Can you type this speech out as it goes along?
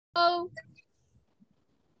Oh.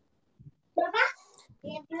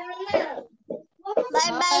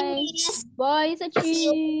 Bye-bye, Miss. Bye, See you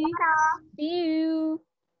Sachi. tomorrow. See you.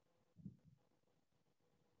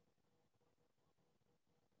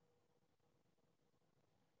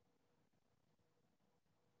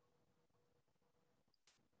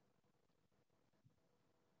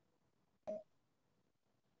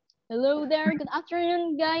 Hello there. Good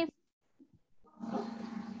afternoon, guys.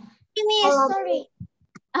 Miss, sorry.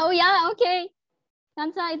 Oh, yeah. Okay.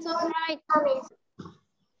 Sansa, it's all right.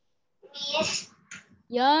 Miss.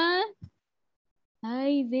 Yeah.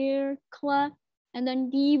 Hi there, Kla. And then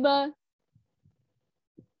Diba.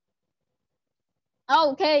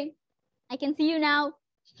 Oh, okay. I can see you now.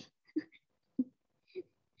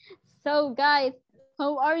 So, guys,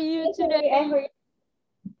 how are you today?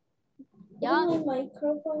 Yeah.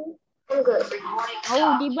 Microphone. I'm good.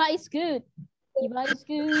 Oh, Diba is good. Diba is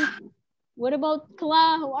good. What about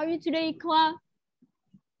Kla? How are you today, Kla?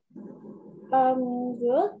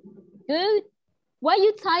 Good. Good. Why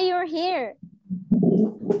you tie your hair?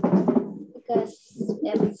 Because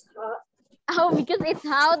it's hot. Oh, because it's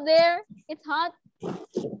hot there. It's hot.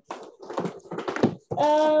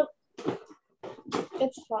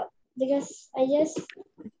 It's hot because I just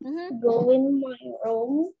Mm-hmm. go in my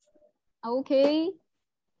room. Okay.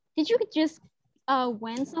 Did you just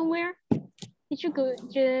went somewhere? Did you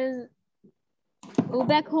just go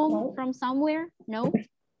back home from somewhere? No?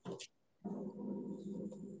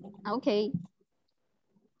 Okay.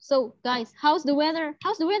 So guys, how's the weather?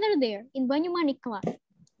 How's the weather there in Banyumanik?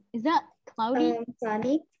 Is that cloudy?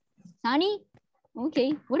 Sunny. Sunny?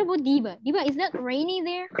 Okay. What about Diba? Diba, is that rainy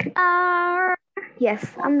there? Yes,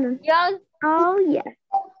 I'm done. Yes. Oh, yes.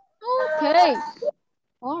 Okay.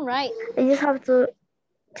 All right. I just have to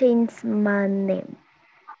change my name.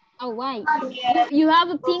 Oh, why? You have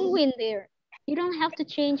a penguin there. You don't have to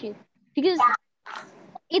change it because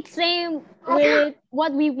it's same with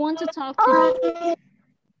what we want to talk today.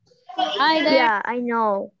 Hi there, Yeah, I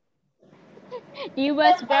know.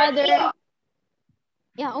 Diba's brother.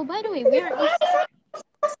 Yeah. Oh, by the way, where is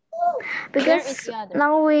Because the other?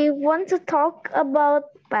 now we want to talk about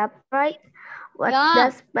pet, right? What Yeah.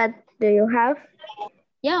 does pet do you have?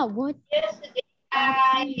 Yeah. What pet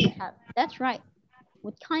do you have? That's right.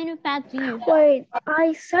 What kind of pet do you have? Wait,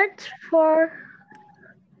 I searched for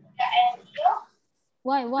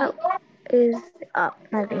Why? What? is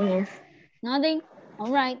nothing is. Nothing. All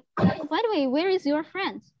right. Oh, by the way, where is your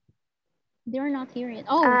friends? They're not here yet.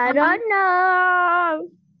 Oh, I don't know.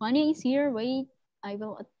 Fania is here. Wait, I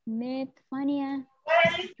will admit Fania.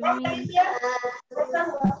 Join.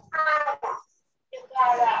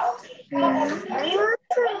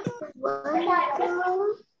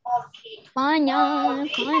 Fania,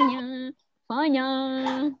 Fania,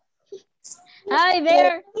 Fania. Hi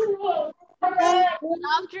there. Good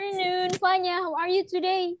afternoon, Fania. How are you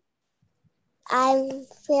today? I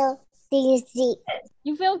feel dizzy.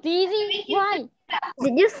 You feel dizzy? Why?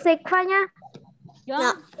 Did you sick, Fanya?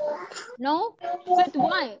 Yeah. No? But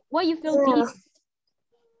why? Why you feel dizzy?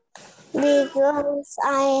 Because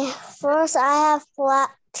I have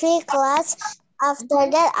 3 class. After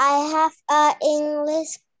that, I have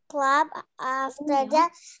English club. After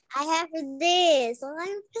that, I have this. So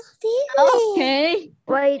I feel dizzy. Okay.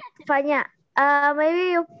 Wait, Fanya.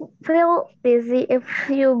 Maybe you feel dizzy if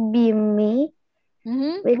you be me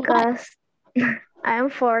because I'm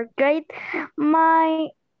 4th grade. My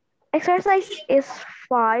exercise is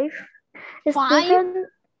 5. It's 5? different.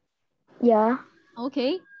 Yeah.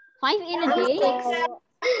 Okay. 5 in a day?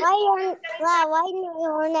 Why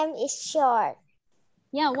your name is short?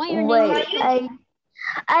 Yeah, why your name is short?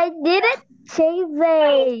 I didn't change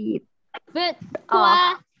it. But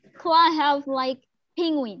Kla have like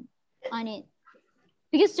penguin on it.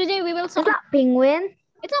 Because today we will talk. Is that penguin?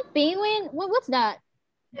 It's a penguin. What's that?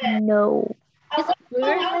 No. It's a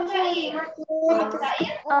bird.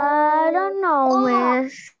 I don't know,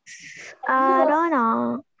 miss. I don't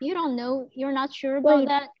know. You don't know. You're not sure about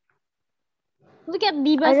that. Look at I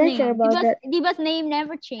Diba's don't name. care about that. Diba's name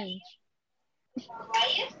never changed.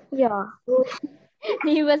 Yeah.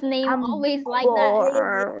 Diba's name I'm always like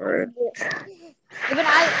bored. that. Even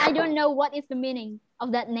I don't know what is the meaning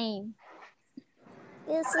of that name.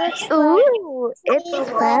 Ooh, it's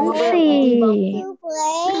fancy.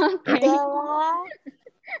 Okay.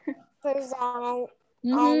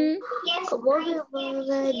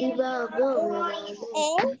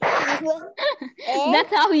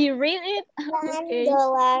 That's how you read it? Okay.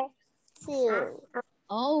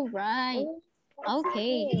 All right.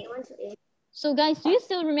 Okay. So guys, do you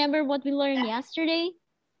still remember what we learned yesterday?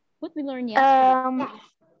 What we learned yesterday?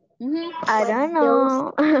 I don't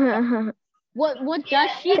know. What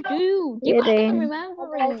does she do? You can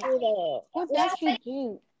remember it. What does she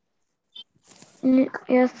do?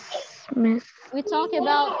 Yes, miss. We talk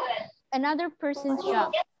about another person's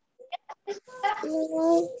job.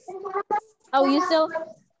 Oh, you still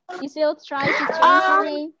try to change your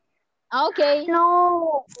name? Okay.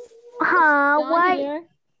 No. Got Why? here.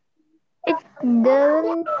 It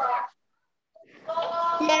doesn't.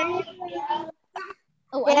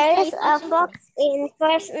 Oh, There Aisha is is a also. fox in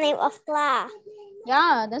first name of class.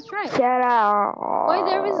 Yeah, that's right. Shut up. Why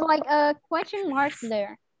there is like a question mark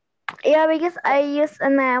there? Yeah, because I use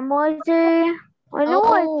an emoji. I know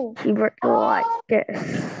why Oh, keyboard like this.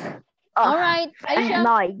 all Oh, right, Aisha.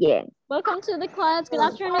 annoying. Welcome to the class. Good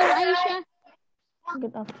afternoon, Aisha.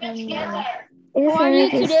 Good afternoon. How are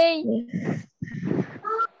you today?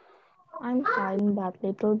 I'm fine, but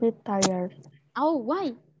little bit tired. Oh,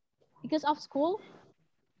 why? Because of school?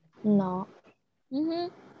 No,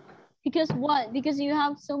 Because what? Because you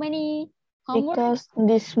have so many homework? because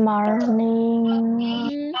this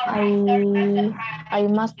morning I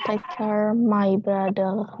must take care my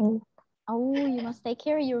brother. Oh, you must take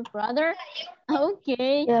care of your brother?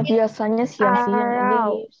 Okay. Ya biasanya siang-siang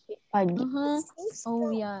ini pagi.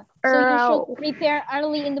 Oh, yeah. So you should prepare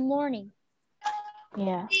early in the morning.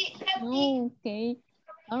 Yeah. Okay.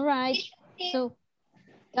 All right. So,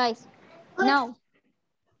 guys, now,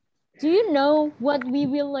 do you know what we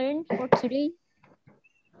will learn for today?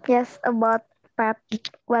 Yes, about pet.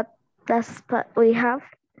 What does pet we have?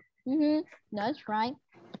 That's right.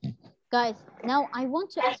 Guys, now I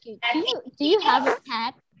want to ask you, do you have a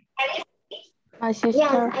pet? My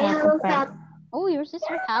sister has a pet. Oh, your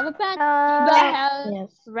sister have a pet? Yes.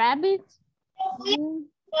 Rabbits?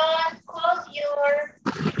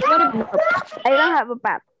 I don't have a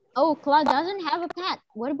pet. Oh, Claude doesn't have a pet.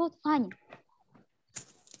 What about Fanny?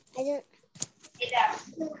 I don't.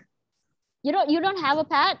 You don't have a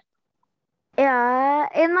pet?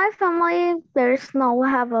 Yeah, in my family, there's no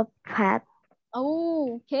have a pet.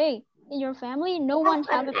 Oh, okay. In your family, no one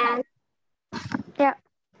have a pet. Yeah.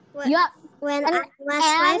 When I was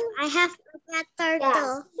 5, I have a pet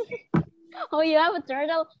turtle. Oh, you have a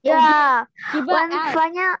turtle? Yeah. Oh, when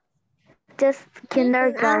Fanya just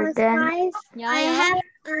kindergarten. When I was 5, I have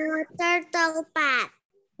a turtle pet,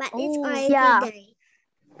 but it's already died.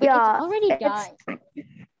 Yeah. It's already died.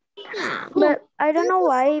 But I don't know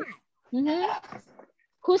why.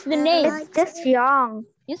 Who's the name? It's just young.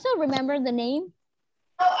 You still remember the name?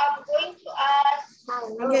 I'm going to ask.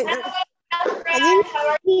 I didn't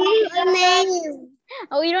give a name.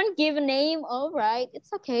 Oh, you don't give a name? All right,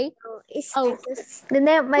 it's okay. The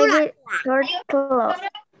name maybe turtle.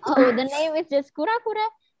 Oh, the name is just Kura Kura.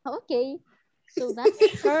 Okay, so that's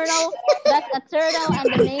turtle. That's a turtle, and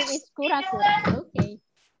the name is Kura Kura. Okay,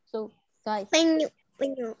 so guys,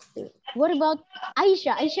 what about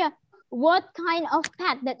Aisha? Aisha, what kind of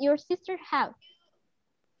pet that your sister have?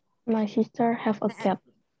 My sister have a cat.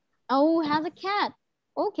 Oh, has a cat.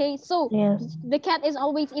 Okay, so yes. The cat is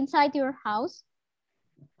always inside your house?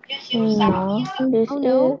 No,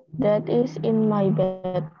 that is in my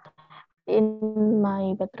bed, in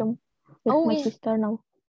my bedroom with my sister now.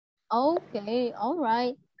 Okay, all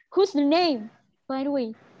right. Who's the name, by the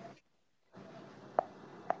way?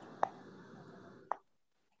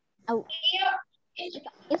 Oh,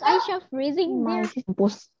 is Aisha freezing there? My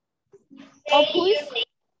Puss. Oh, Puss?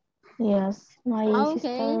 Yes, my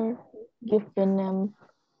sister give the name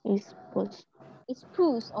is Puss. It's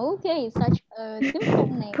Puss. Okay, such a simple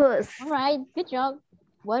name. Puss. All right, good job.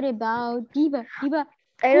 What about Diva? Diva,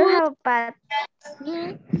 I don't have a pet.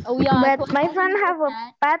 Oh yeah, but my friend have a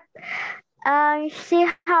pet. She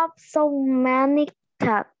have so many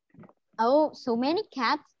cats. Oh, so many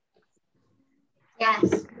cats?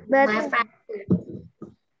 Yes, but my friend.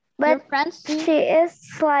 Your friends too? She is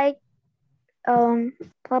like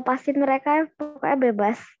lepasin mereka pokoknya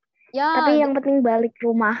bebas. Yeah. Tapi yang penting balik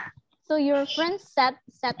rumah. So your friends set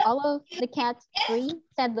all of the cats free?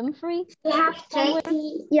 Set them free? We have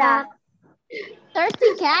 30. Yeah.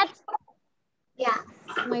 30 cats? Yeah.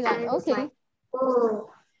 Oh my God. Okay.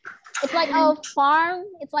 Oh. It's like a farm.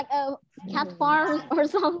 It's like a cat farm or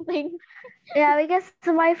something. Yeah, because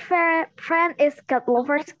my friend is cat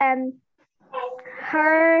lovers and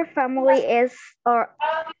her family is, or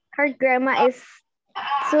her grandma is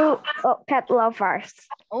two cat lovers.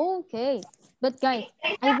 Okay, but guys,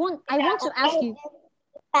 I want to ask you.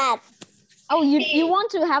 Pet. Oh, you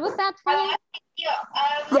want to have a pet, Fanya?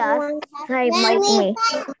 Yes, same like me.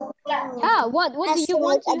 Yeah, what do you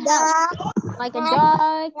want to have? Like a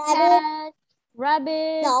dog, cat,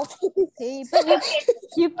 Rabbit. Dolphin. Okay, but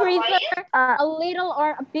you prefer a little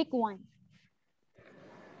or a big one?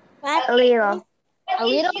 A little. A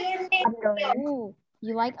little? A little. Oh,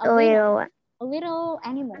 you like a A little little. one. A little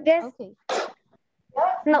animal. Yes. Okay.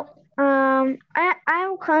 No. I'm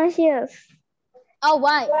conscious. Oh,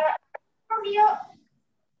 why?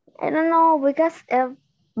 I don't know, because if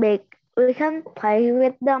big, we can play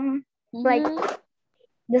with them. Like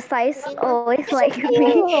the size always like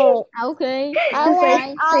me. Okay. I The like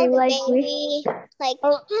size all same the like me. baby, like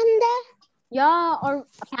panda. Yeah, or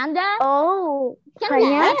panda? Oh, Can we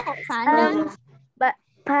panda. pet panda? But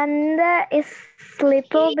panda is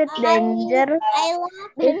little bit dangerous. I love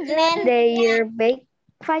Dangerous. They're big.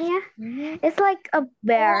 Panda. It's like a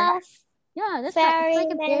bear. love Yeah, that's right. It's very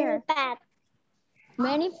like a many bear. pets.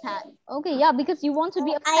 Many pet. Okay, yeah, because you want to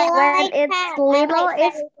be a pet. I When like it's pets. little, I like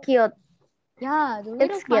it's cute. Yeah, the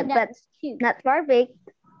little It's cute, panda but is cute. not for big.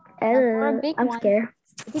 Not for a big I'm one. scared.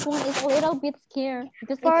 The big one is a little bit scared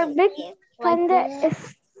because For it's big like panda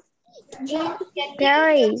is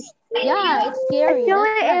scary. yeah, it's scary. Actually,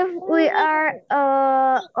 That's right. if we are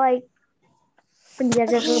like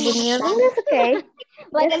penjaga kebun that's okay.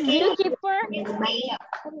 Like a Yes. zookeeper.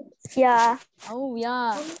 Yeah, Oh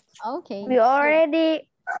yeah. Okay. we already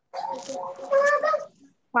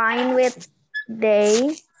fine with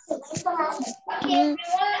they.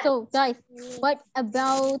 So guys, what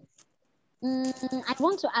about I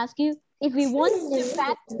want to ask you if we want to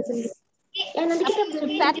pet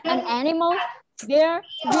an animal, there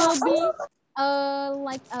will be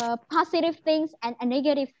like positive things and a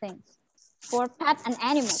negative things for pet and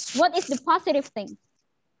animals. What is the positive thing?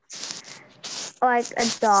 Like a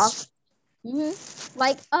dog.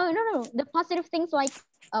 Like no, the positive things like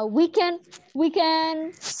we can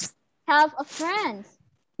have a friend.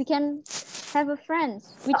 We can have a friend,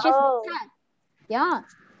 which is the pet. Yeah.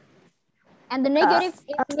 And the negative is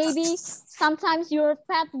maybe sometimes your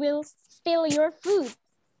pet will steal your food.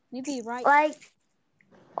 Maybe, right? Like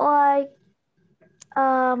Why?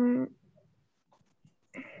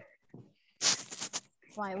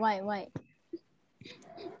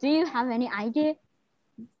 Do you have any idea?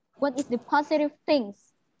 What is the positive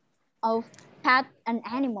things of pet and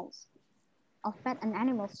animals? Of pet and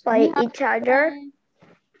animals. like each other.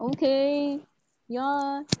 Okay.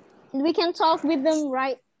 Yeah. And we can talk with them,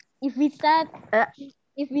 right? If we said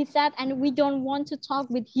and we don't want to talk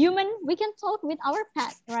with human, we can talk with our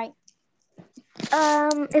pet, right?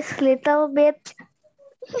 It's little bit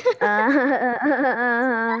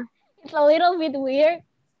it's a little bit weird.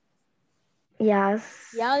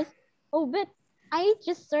 Yes. Oh, but I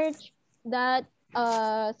just searched that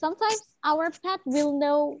sometimes our pet will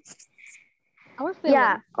know our feelings.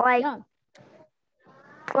 Yeah,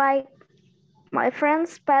 like my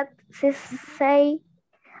friend's pet say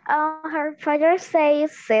her father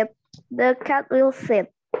says sit, the cat will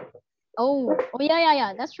sit. Oh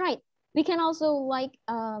yeah, that's right. We can also like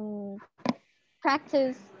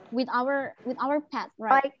practice with our pet,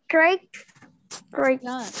 right? Like tricks.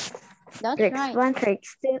 Yeah, that's tricks right. 1,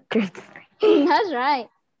 tricks 2, tricks 3. That's right.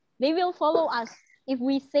 They will follow us. If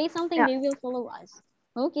we say something, they will follow us.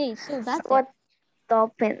 Okay, so that's what it.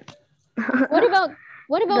 Dolphin. What about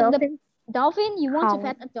dolphin? The dolphin? You want to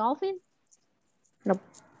pet a dolphin? Nope.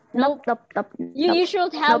 You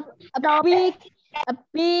should have a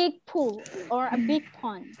big pool or a big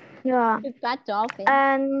pond. Yeah. To pet dolphin.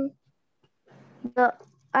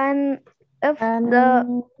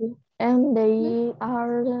 And they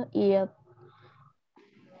are eat.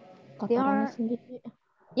 They are.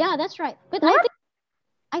 Yeah, that's right. But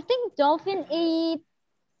I think dolphin eat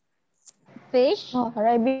fish. Oh,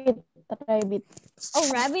 rabbit.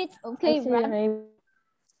 Oh, rabbit. Okay,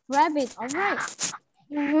 rabbit. All right.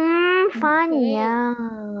 Fun, okay. yeah.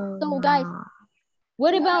 So guys,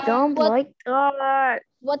 what about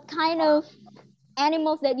what kind of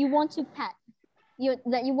animals that you want to pet?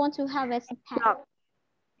 That you want to have as a pet?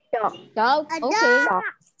 Dog. Okay.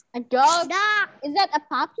 A dog. Is that a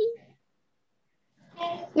puppy?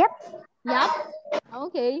 Yep.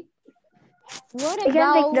 Okay. What you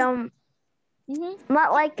can take about them?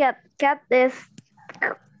 Not like cat. Cat is.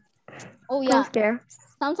 Oh yeah. Scared.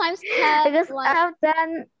 Sometimes cats because like I've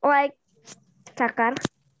done like cakar.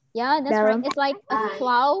 Yeah, that's right. It's like a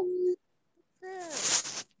claw.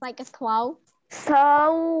 Like a claw.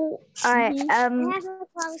 So I am a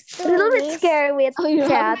little bit scared with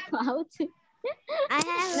cat. Have a claw too. I have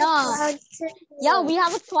a cloud too. Yeah, we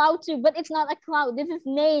have a cloud too, but it's not a cloud. This is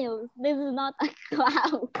nails. This is not a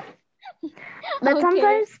cloud. But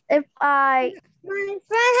sometimes if my friend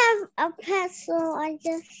have a pet, so I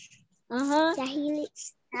just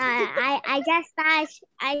I just touch.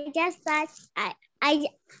 I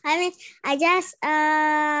mean I just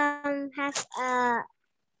have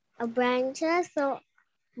a branches, so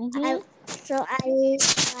Mm-hmm.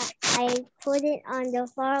 I put it on the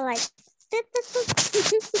floor like.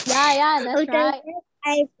 Yeah, that's After right. that,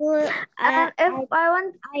 I put And if I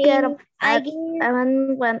want to get a I pet, give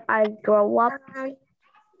and when I grow up,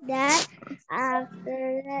 that.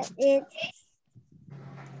 After that, it's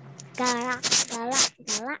galak, galak,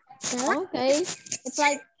 galak, galak. Okay. It's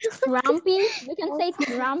like grumpy. We can say it's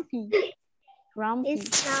grumpy. Grumpy.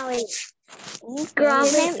 It's smelly. Okay.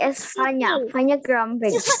 grumpy is Fanya. Fanya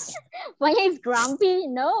grumpy. Why is grumpy?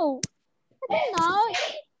 No. No.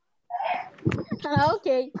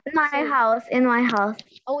 Okay. In my house,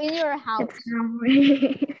 Oh, in your house. it's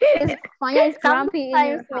grumpy. Fanya is grumpy in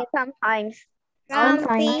your house. Sometimes.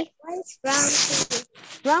 Grumpy. What's grumpy?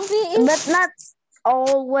 Grumpy is But not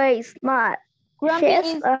always. Not. grumpy She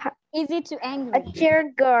is is easy to a angry.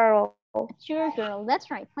 cheer girl. Cheer girl. That's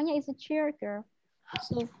right. Fanya is a cheer girl.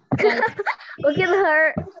 So guys, Look at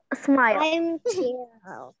her smile. I'm chill.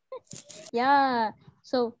 yeah.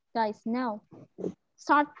 So guys, now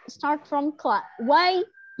start from class. Why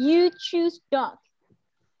you choose dog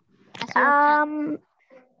as your pet?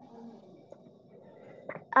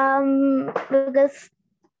 Because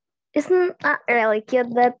it's not really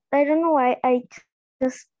cute, but I don't know why I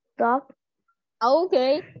just dog.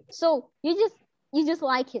 Okay. So you just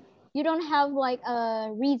like it. You don't have like a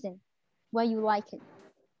reason why you like it.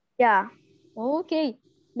 Yeah. Okay.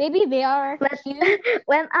 Maybe they are But cute.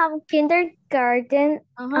 when I'm kindergarten,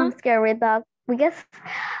 I'm scared with dog because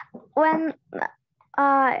when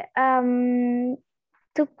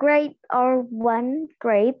two grade or one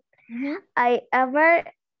grade, I ever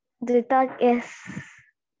the dog is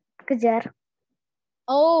kejar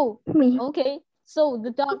Oh, me. okay. So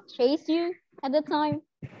the dog chased you at the time?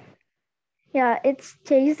 Yeah, it's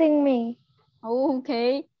chasing me.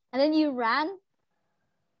 Okay. And then you ran?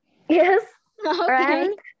 Yes,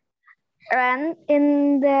 Okay. ran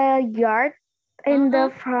in the yard, in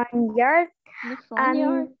the front yard, The front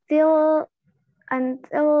yard?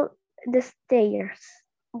 until the stairs.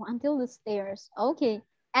 Oh, until the stairs. Okay.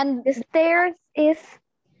 And The stairs is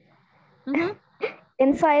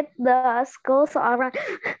inside the school, so I ran.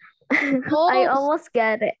 I almost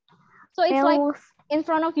get it. So it's like in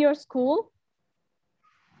front of your school?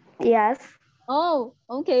 Yes. Oh,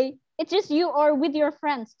 okay. It's just you or with your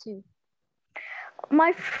friends too?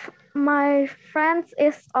 My friends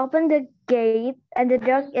is open the gate and the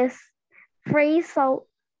dog is free, so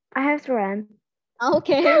I have to run.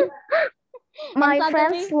 Okay. My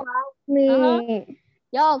friends love me.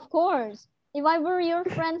 Yeah, of course. If I were your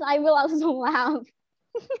friends, I will also laugh.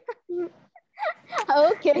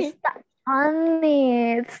 Okay. It's not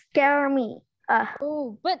funny. It scares me.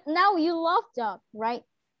 Oh, but now you love dog, right?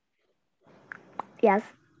 Yes.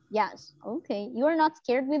 Yes. Okay. You are not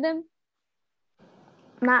scared with them?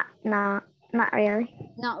 Not really.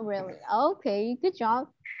 Not really. Okay, good job.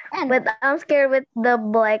 And but I'm scared with the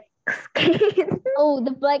black skin. Oh,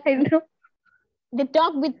 the black. I know. The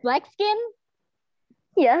dog with black skin?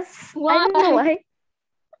 Yes. Why? I don't know why.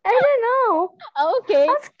 I don't know. Okay.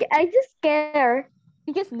 I just scared.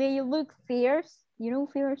 Because they look fierce. You know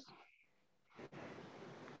fierce?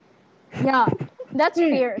 Yeah, that's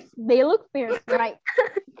fierce. They look fierce, right?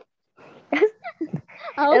 Yes.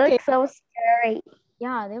 Okay. It looks so scary.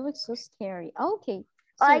 Yeah, they look so scary. Okay.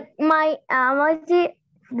 So, like my emoji,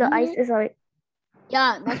 the eyes is like.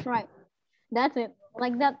 Yeah, that's right. That's it.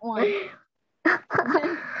 Like that one.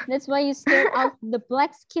 That's why you scared of the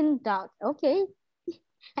black skin dog. Okay.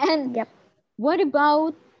 And what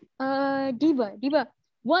about Diva? Diva,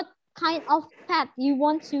 what kind of pet you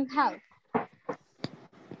want to have?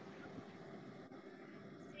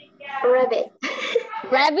 Rabbit.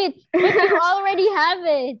 Rabbit, but you already have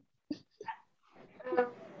it.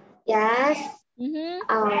 Yes.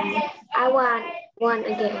 I want one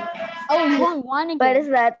again. Oh, you want one again? What is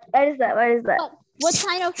that? What is that? What is that? What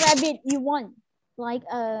kind of rabbit you want? Like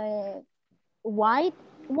a white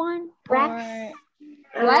one? Rex.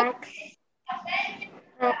 Black?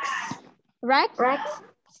 Rex.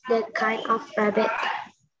 That kind of rabbit.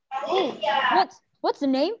 Oh, what's the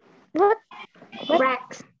name? What?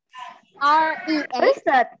 Rex. R-E-X? What is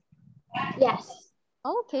that? Yes.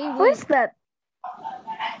 Okay, wait. What is that?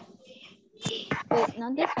 Wait,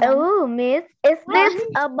 not this one. Oh, Miss, is this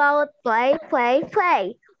about play?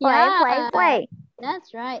 Yeah, play?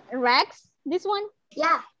 That's right. Rex? This one?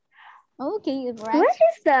 Yeah. Okay, Rex. What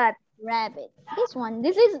is that? Rabbit. This one.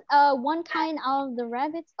 This is one kind of the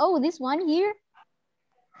rabbits. Oh, this one here?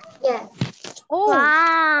 Yes. Oh,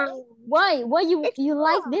 Wow. why? Why you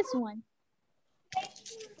like this one?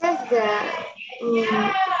 That's the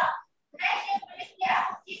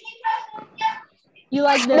You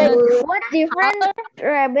like Like, the what different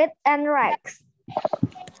rabbit and Rex?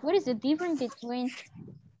 what is the difference between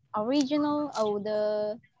original or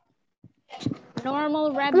the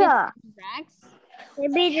normal rabbit Yeah. and Rex?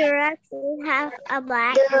 maybe the Rex will have a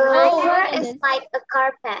black. The Oh, look fur at is this. like a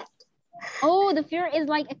carpet. Oh, the fur is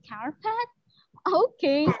like a carpet?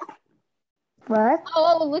 Okay. what?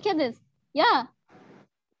 Oh, look at this. Yeah.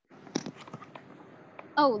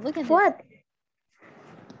 Oh, look at this. What?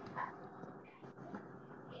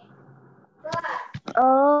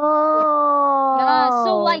 Oh. Yeah,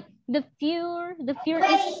 so like the fur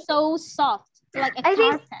is so soft, like a I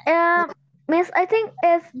think carpet. Miss, I think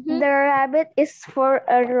if Mhm. the rabbit is for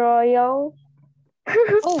a royal.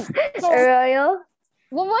 Oh, A royal?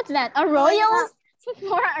 what's that? A royal?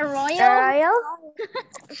 For a A royal? royal?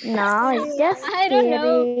 No, just I don't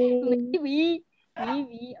know. kidding.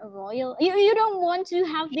 Maybe a royal. You don't want to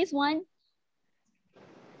have this one?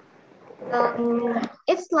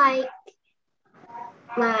 It's like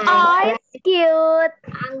my Oh, it's cute.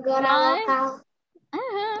 Angora Why? local.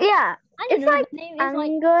 Yeah, I don't it's know. like The name is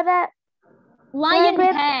like Angora Lion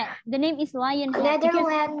rabbit. Head. The name is Lion Head because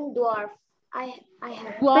Netherland dwarf. I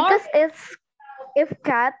have dwarf. Because it's if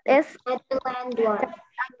cat is Netherland dwarf.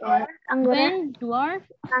 Angora. When dwarf.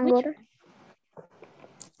 Which Angora.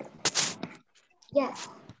 Yes.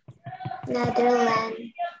 Netherland.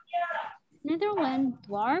 Netherland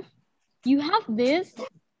dwarf? You have this?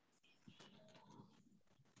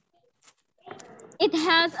 It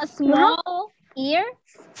has a small ear.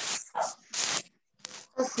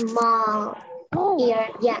 A small Oh, ear.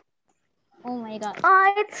 Yeah. oh my god.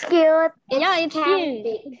 Oh, it's cute. Yeah, it's can cute.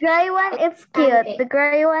 be. The gray one is cute. The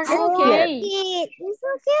gray one is cute. Okay. It's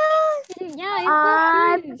so cute. Yeah,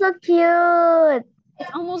 Ah, it's so cute. it's so cute.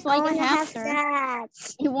 It's almost like a hamster. That.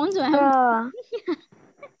 You want to have? Oh.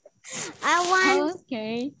 I want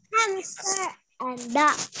Okay. hamster and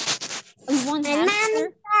duck. You want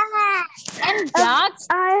hamster and Um, duck?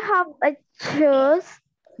 I have a choose.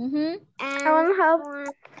 Mm-hmm. And I don't have.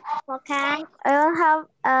 okay. I don't have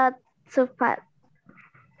a super.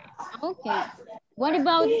 Okay. What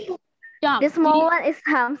about duck? The small one is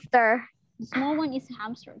hamster. The small one is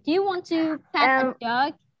hamster. Do you want to pet a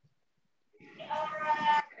duck?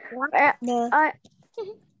 I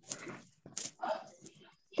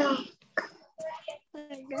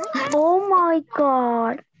oh my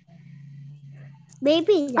god.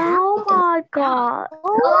 Baby duck. Oh my god.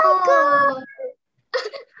 Oh my god.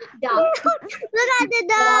 Duck. Look at the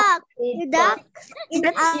duck. The duck.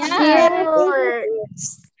 That's Yeah. cute.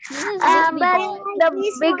 This is But really good. the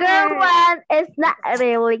bigger one is not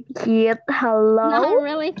really cute. Hello? Not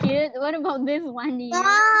really cute. What about this one? Dear?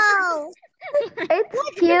 Wow. It's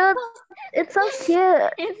cute. It's so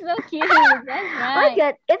cute. It's so cute. That's Oh my right.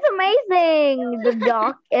 god, it's amazing. The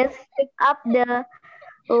dog is pick up the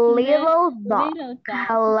little dog. Little dog.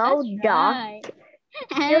 Hello, That's dog. right.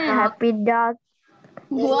 You And happy dog.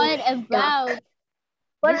 what about?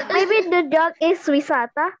 But maybe the dog is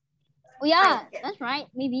Wisata Oh yeah, that's right.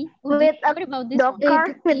 Maybe. Oh, with a what about this dog one? car.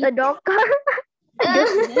 With a dog car.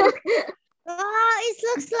 Oh, it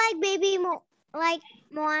looks like baby like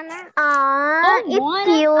Moana. Ah, it's Moana?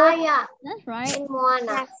 cute. Yeah. That's right.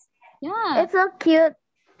 Moana. Yeah. It's so cute.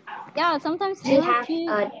 Yeah. Sometimes They they have cute.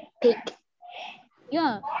 a pig.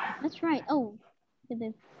 Yeah. That's right. Oh, look at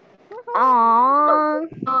this. Aww.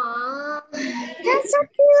 Aww. That's so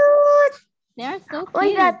cute. They're so Oh my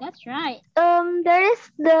cute. God. That's right. There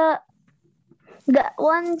is that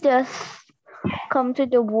one just come to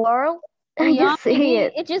the world. Oh I yeah. just see Maybe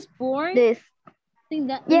it. it's just born. This I think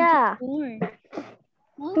that yeah. it's just born.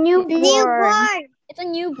 Okay. Newborn. It's a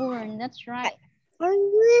newborn. That's right.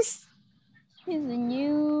 This It's a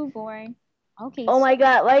newborn. Okay. Oh my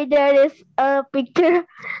god, why there is a picture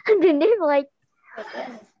underneath like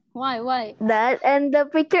Why? that? And the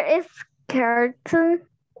picture is cartoon.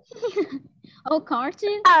 Oh,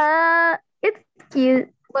 cartoon? It's cute.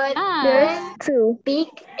 but There's two. pig,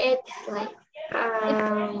 it's like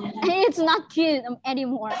It's not cute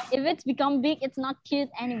anymore. If it's become big, it's not cute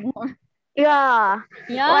anymore. Yeah.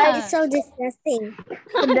 Yeah. it's so disgusting.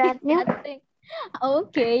 That new.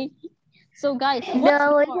 Okay. So guys, The what's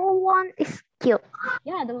more? little one is cute.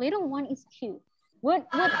 Yeah, the little one is cute. What's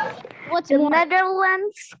The more?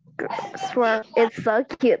 Netherlands swerve is so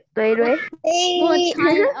cute. Wait. What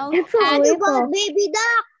kind of It's so pet? little. Baby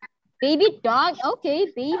duck. Baby dog? Okay,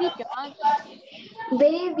 baby dog.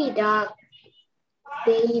 Baby dog.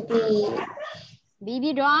 Baby.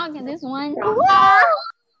 Baby dog, and this one. Wow.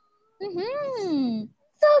 Mm-hmm.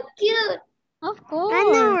 So cute. Of course. I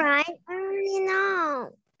know, right? I already know.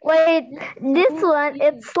 Wait, this so one, cute.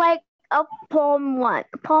 it's like a pom one.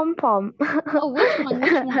 Pom. Oh, which one?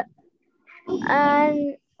 Which one?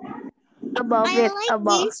 And above I it, like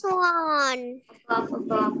above. this one.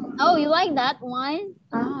 Oh, you like that one?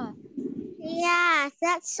 Ah. Yeah,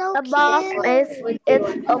 that's so Above cute. it's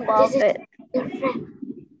above it.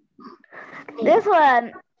 This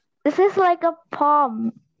one, this is like a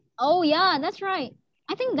palm. Oh, yeah, that's right.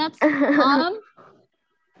 I think that's that's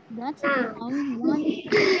a one.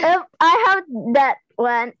 If I have that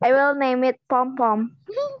one, I will name it Pom Pom.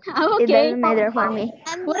 It Okay. doesn't matter for me.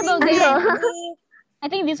 I'm What going about this to one? name I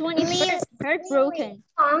think this one is Lily. heartbroken.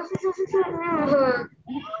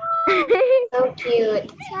 So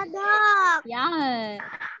cute. Shut up. Yeah,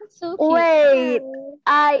 that's so cute. Wait,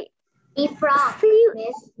 I Baby frog. see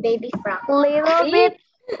Miss Baby frog. little See? bit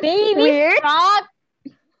Baby weird. frog.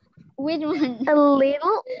 Which one? A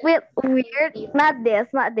little bit weird. Not this.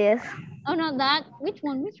 Oh, not that. Which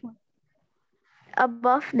one? Which one?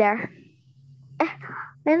 Above there. I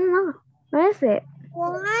don't know. Where is it?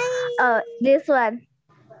 Why? Oh, this one.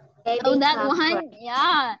 Baby Oh, that cockroach. one.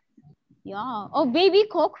 Yeah. Yeah. Oh, baby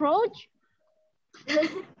cockroach.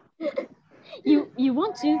 You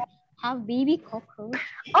want to have baby cockroach?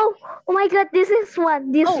 Oh my God! This is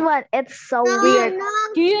one. This Oh. one. It's so No, weird. no.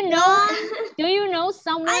 Do you know? Don't. Do you know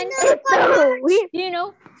someone? I know It's so weird. Do you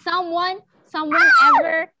know someone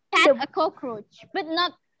ever pet a cockroach, but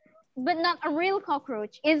not a real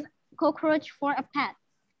cockroach? Is cockroach for a pet?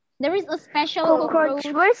 There is a special Cockroach.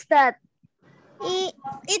 Where's that? It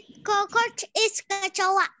cockroach is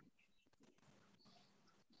kecoa.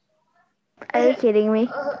 Are you kidding me?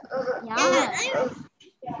 Yeah.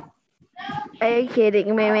 Are you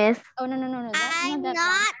kidding me, miss? Oh no. That's I'm not that not.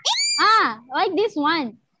 one. Ah, like this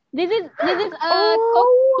one. This is a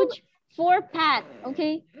Oh. cockroach for pet.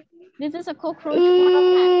 Okay. This is a cockroach for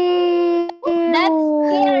a pet. That's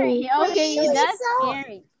scary. Okay, Ew, that's so-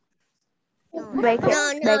 scary. Break it.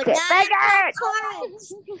 No, Break it. that's Break it. cockroach.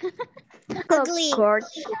 Ugly. Cockroach.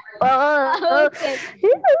 Oh. Okay.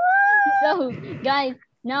 So, guys,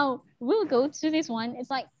 now we'll go to this one. It's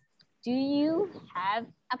like, do you have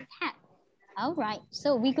a pet? All right.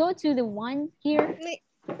 So we go to the one here.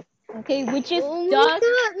 Okay, which is Oh dog.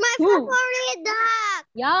 my Who? favorite dog.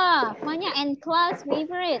 Yeah, Fanya and class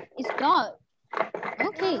favorite is dog.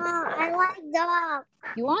 Okay, I like dog.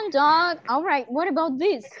 you want dog? All right. What about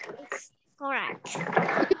this? Correct.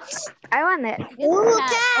 I want it. This is Ooh, cat.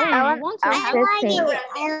 cat. Oh, I you want- want to I have? I like Interesting. it.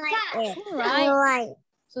 I like it. All I right. like.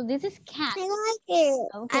 So this is cat. I like it.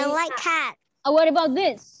 Okay. I like cat. What about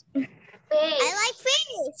this? I like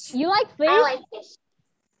fish. You like fish? fish.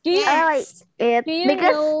 Do you? I like it Do you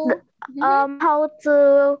because know? Mhm. how to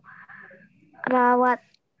rawat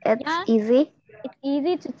it's Yeah. easy. It's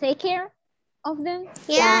easy to take care of them.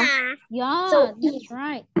 Yeah. Yeah, So that's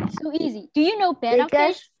right. So easy. Do you know betta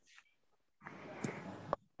Because fish?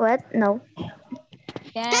 what? No.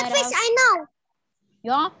 That fish I know.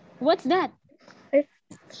 Yeah. What's that?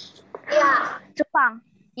 Yeah. Cupang.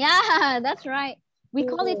 Yeah, that's right. We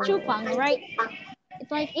call it chupang, right?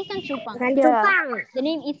 It's like ikan chupang. Yeah. Cupang. The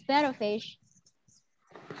name is betta fish.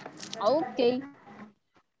 Okay.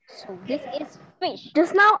 So this is fish.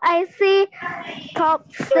 Just now I see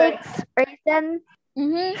top 6 reason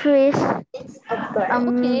Mm-hmm. fish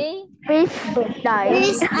Okay. fish died.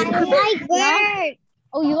 Fish I like bird.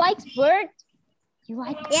 Oh, you like bird? You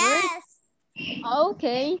like bird? Yes.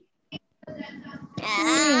 Okay.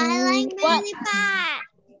 I like What? many cat.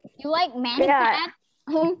 You like many Yeah. cat?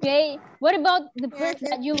 Okay. What about the bird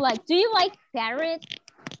that you like? Do you like parrot?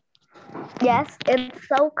 Yes, it's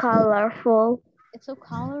so colorful. It's so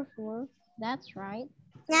colorful. That's right.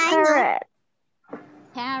 Yeah, I know. Parrot.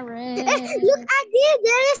 Parrot. Look at this.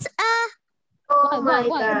 There is a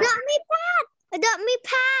What? adopt me pet. Adopt me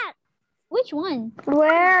pet. Which one?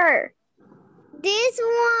 Where? This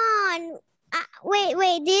one.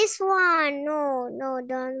 Wait. This one. No,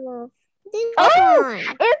 don't move. This Oh, one.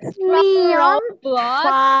 it's neon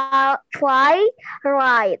Roblox. fly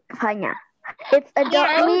right, Fanya. It's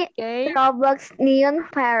adopt me Okay. Roblox neon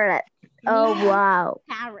parrot. Oh wow.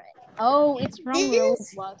 Parrot. Oh, it's from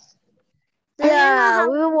This- Roblox. Yeah,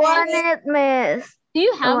 how we to want play it, miss. Do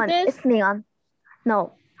you I have want it. this? It's neon.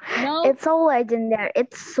 No, No. it's so legendary.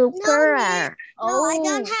 It's super rare. No, I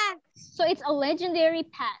don't have. So it's a legendary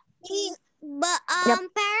pet. But Yep.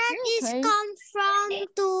 parrot is Okay. come from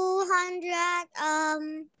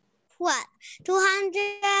 200 what?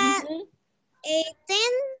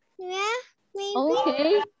 218? Yeah, maybe.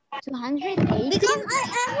 Okay. 280. Because I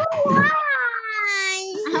ever won.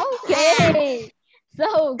 Okay.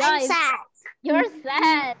 So guys, I'm sad. you're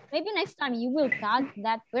sad. Maybe next time you will catch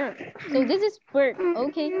that bird. So this is bird.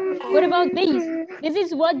 Okay. What about these? This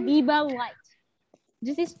is what Diba likes.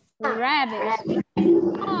 This is rabbit.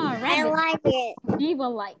 Oh, I rabbit. like it. Diba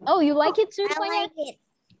like. Oh, you like it too, I Konya? like it.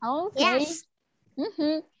 Okay. Yes.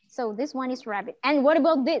 So this one is rabbit. And what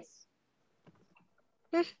about this?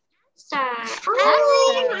 Hamster.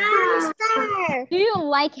 Do you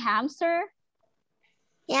like hamster?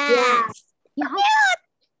 Yes. Yeah.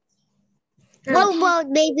 What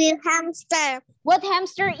about baby hamster? What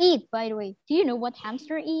hamster eat, by the way? Do you know what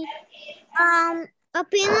hamster eat? A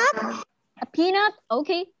peanut. A peanut?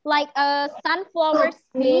 Okay. Like a sunflower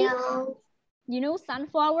seed. You know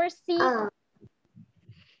sunflower seed?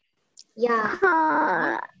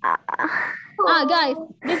 Yeah. Guys,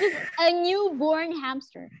 this is a newborn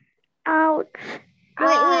hamster. Ouch.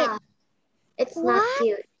 Wait. It's not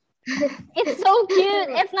cute. It's so cute.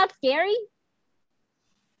 It's not scary.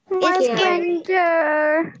 My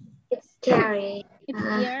stranger. It's scary. It's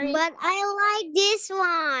scary. But I like this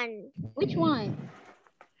one. Which one?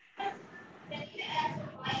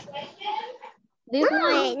 This one?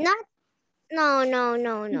 Wait, not. No.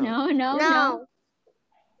 No.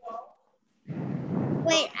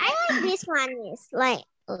 Wait, I like this one. It's like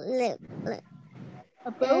look.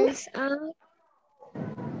 Approved?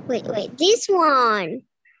 Wait, this one.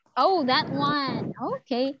 Oh, that one.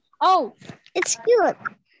 Okay. Oh, It's cute.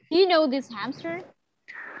 do you know this hamster?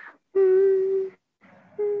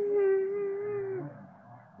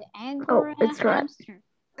 The Angora it's right. hamster.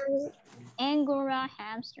 Angora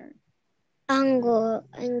hamster. Angora.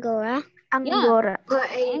 Angora. Angora.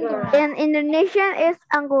 In Indonesian, it's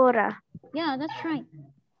Angora. Yeah, that's right.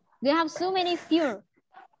 They have so many fur.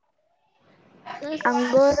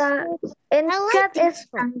 Angora. In I like cat this is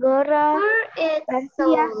one. Angora. It's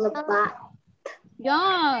so lebat.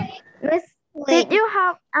 Yeah. Miss, Wait. did you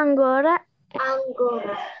have Angora?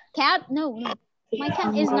 Angora. Cat? No. My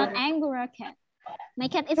cat is not Angora cat. My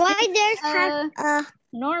cat is Why there's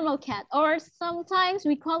normal cat. Or sometimes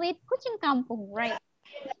we call it kucing kampung, right?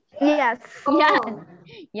 Yes.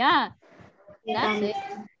 Yeah. That's it.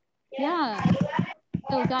 Yeah.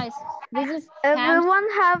 So guys, this is Everyone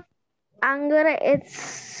have Angora. It's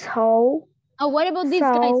so. Oh, what about this,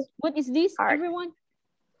 So guys? What is this, hard. everyone?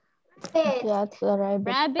 That's a rabbit.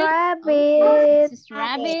 Rabbit. Rabbit. This is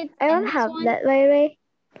rabbit. I don't And this have one? that, baby.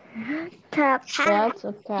 Cat. That's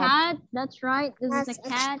a cat. Cat. That's right. This is That's a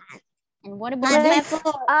cat. And what about Let's this?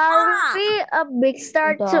 are we a big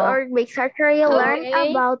star Dog. 2 or big star 3 learn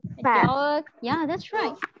Okay. about A pets? dog. Yeah, that's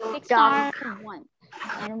right. Big Dog. star 1.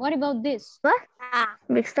 And what about this? What?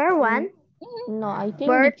 Big star 1? No, I think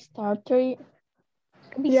Bird. Big Star 3.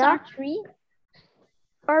 Big Yeah. star 3?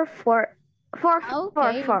 Or 4? 4.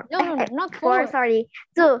 Okay. 4. No, not 4, 4. sorry.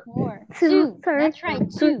 2. 4. Two, 2. sorry. That's right.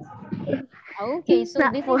 2. Okay, so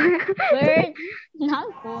Not this 4. is bird. Not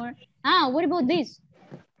 4. What about this?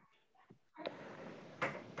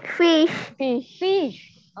 Fish.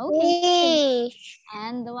 Fish. Okay. Fish.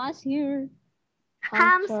 And the last here.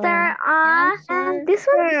 Hamster. Hamster. This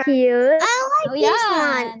one's cute. I like Oh this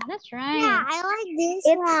yeah, one. that's right. Yeah, I like this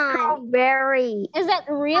It's one. strawberry. Is that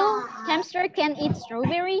real? Hamster can eat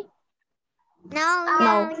strawberry?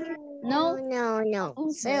 No. Okay.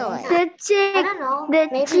 Silly. The chick. I don't know. The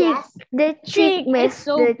Maybe chick. yes. The Chick chick, is miss.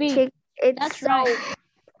 so The big. chick. It's That's so. right.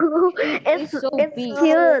 it's so it's big.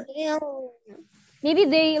 cute. Maybe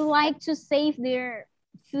they like to save their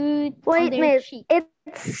food on Wait, their miss. cheek. It's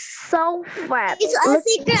so fat. It's a Look,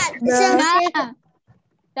 secret. the- It's a secret. Yeah,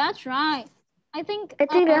 that's right. I think I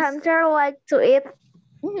think the hamster like to eat.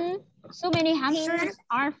 so many hamsters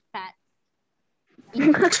are fat.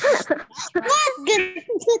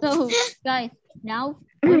 So guys, now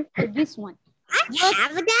what about this one? I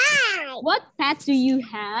have a dog. What pet do you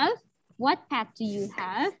have? What pet do you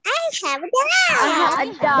have? I have a I have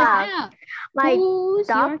a dog. dog. Yeah. My Who's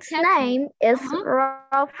your dog's cat's name is Uh-huh.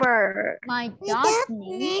 Rover. My My dog's dog's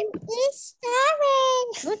name. name is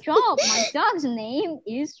Orange. Good job. My dog's name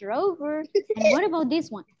is Rover. And what about this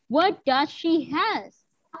one? What does she has?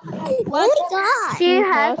 What dog? She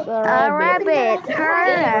has a rabbit. Her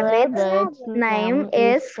rabbit's Rabbit's name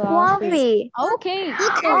is Fluffy. Okay.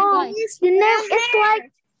 Look So, at guys, this The name one. is like,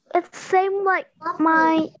 it's same like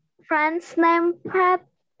my friend's name pet.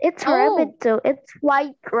 It's Oh. rabbit too. It's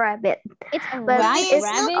white rabbit. it's a But white it's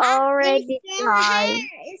rabbit. already It's her died.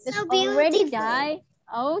 hair. It's It's so already beautiful. died.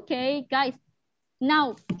 Okay, guys.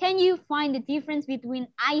 Now, can you find the difference between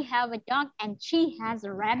I have a dog and she has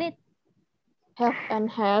a rabbit? Have and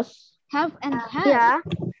has. Have and has. Yeah.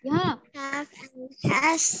 Yeah. Have and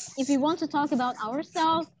has. If we want to talk about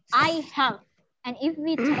ourselves, I have. And if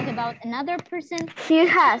we talk about another person, She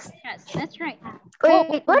has. yes, that's right.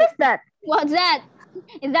 Wait, what is that? What's that?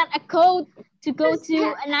 Is that a code to go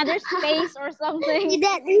to another space or something?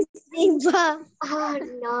 That is Eva. Oh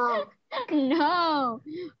no. No,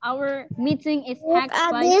 our meeting is Look hacked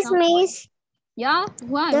at by this, someone. Miss. Yeah,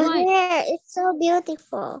 why? The Why? hair is so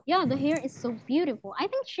beautiful. Yeah, the hair is so beautiful. I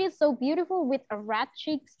think she's so beautiful with a red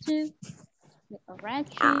cheeks too. With a red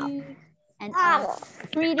cheeks and a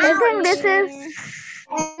pretty I think this hair.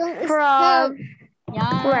 is from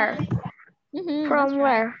Yeah. where? From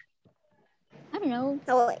where? I don't know.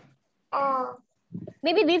 Oh, wait. Oh,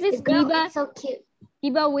 Maybe this is the girl Eva. is so cute.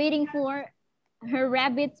 Eva waiting for her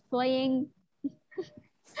rabbits playing.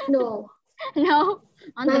 No, No,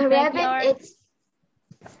 on my the rabbit backyard. it's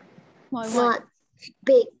What? not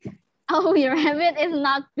big. Oh, your rabbit is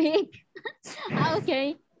not big.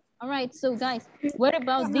 Okay. All right. So, guys, what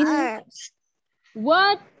about this?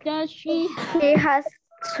 What does she have? She has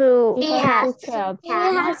two She has cats. two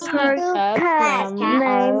cats. Her cat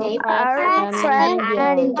named Fred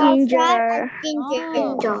and Ginger. Ginger.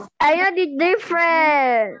 Ginger. I know the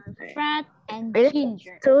difference. Fred and It's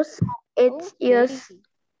Ginger. It's used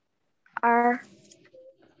R.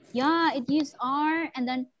 Yeah, it used R, and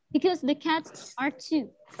then because the cats are two,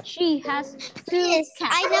 she has two Yes,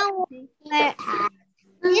 cats. I know where.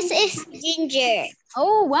 This is Ginger.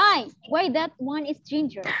 Oh, why? Why that one is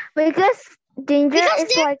Ginger? Because Ginger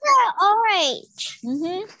is like orange.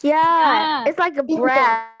 yeah, it's like a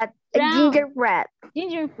bread, a gingerbread.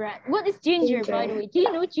 Gingerbread. What is ginger, by the way? Do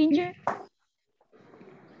you know ginger?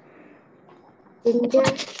 Ginger.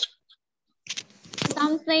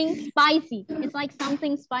 Something spicy. It's like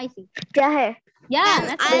something spicy. Jahe. Yeah,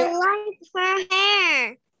 that's I it. like her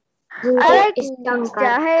hair. Ginger I like is younger.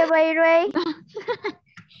 jahe, by the way.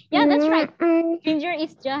 Yeah, that's right. Ginger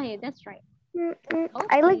is jahe. That's right.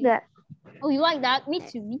 I like that. Oh, you like that? Me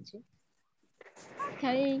too. Me too.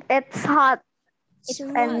 Okay. It's hot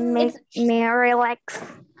and makes me relax.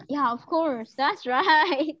 Yeah, of course. That's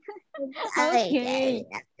right. Okay.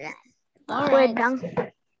 All right.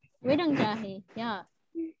 Wedang jahe. Yeah.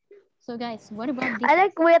 So guys, what about this? I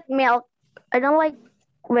like with milk. I don't like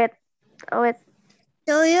with.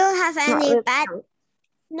 Do you have any with pet? milk.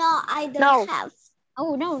 No, I don't have.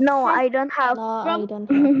 Oh no. No, I don't have. No, I don't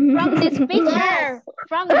have. From this picture.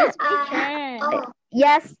 From this picture. Oh,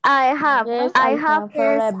 Yes, I have. Yes, I have a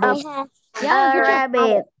rabbit. Yeah, a good job.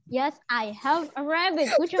 rabbit. Yes, I have a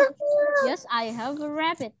rabbit. Good job. Yes, I have a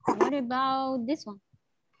rabbit. What about this one?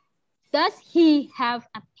 Does he have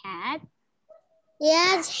a pet?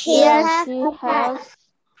 Yes, he Yes, has He a pet. has.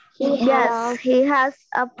 Yes, he has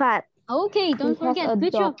a pet. Okay, don't He has forget. a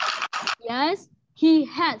Good job. dog. Yes, he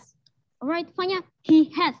has. All right, Fanya.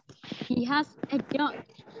 He has. He has a dog.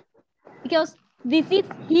 Because this is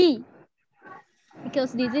he.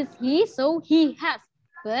 Because this is he, so he has.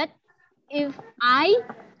 But if I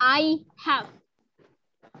have.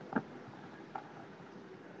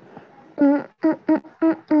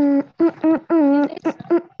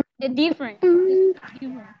 The different.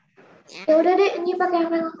 ya udah deh, ini pakai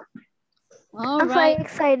yang lain. All I'm right. so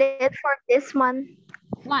excited for this one.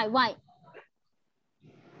 Why? Why?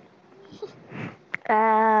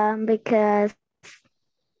 Because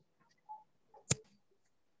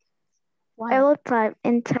Why? I will type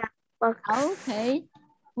in chat box. Okay.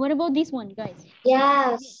 What about this one, guys?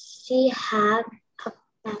 Yes, she have a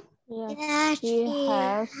pet. Yes, he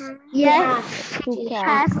has. Yes, two he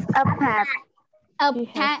cats. has a pet. A He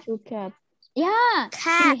pet. has two cats. Yeah.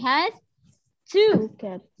 Cat. She has Two two.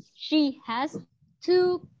 cats. She has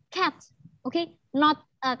two cats. Okay, not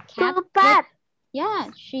a cat. Two pet. Yeah,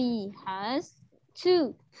 she has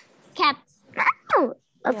two cats. I'm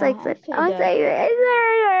so Yeah, excited. I I'm say so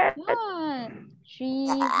excited. Yeah,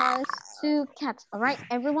 she has two cats. All right,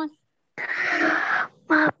 everyone.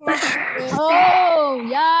 Oh,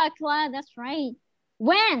 yeah, Clara, that's right.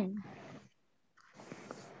 When?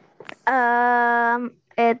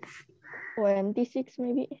 It's 26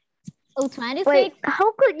 maybe. Oh, 26? wait.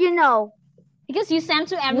 How could you know? Because you sent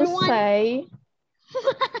to You everyone. say.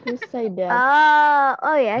 You say that.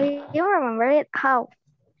 Oh yeah, you remember it? How?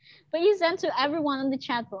 But you sent to everyone on the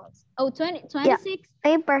chat box. Oh, 26?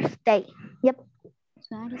 My birthday. Yep.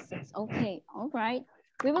 26. Okay, all right.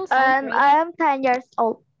 We will And celebrate. I am 10 years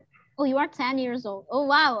old. Oh, you are 10 years old. Oh,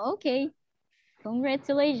 wow. Okay.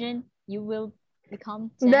 Congratulations. You will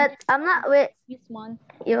become 10 But I'm not with this month.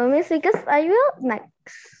 you, miss, because I will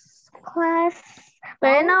next class. But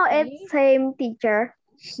right now it's same teacher.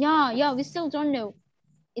 Yeah, we still don't know.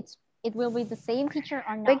 It will be the same teacher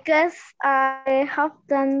or not. Because I have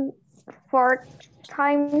done 4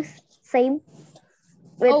 times same.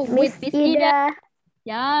 Miss Ida.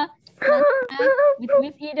 Yeah, that's right. With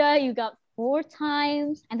Miss Ida, you got 4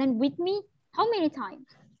 times. And then with me, how many times?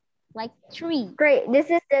 Like 3. Great. This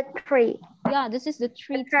is the 3. Yeah, this is the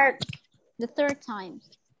 3 third. times. The 3rd time.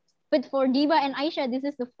 But for Diva and Aisha, this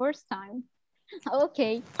is the 1st time.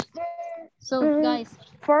 Okay. So guys,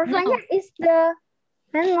 for Fanya is the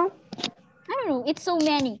I don't know. It's so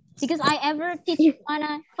many because I ever teach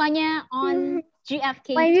Fanya on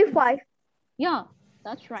GFK. Maybe 5. Yeah,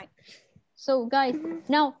 that's right. So guys,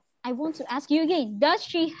 now I want to ask you again. Does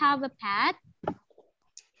she have a pet?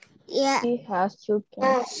 Yeah. She has 2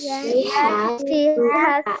 cats. Yeah. She has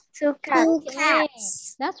 2 cats. Okay.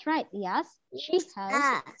 That's right. Yes, she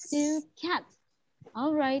has 2 cats.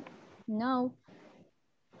 All right. Now,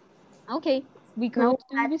 okay, we go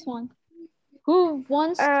to this one. Who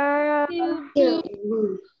wants to be?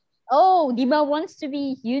 Oh, Diba wants to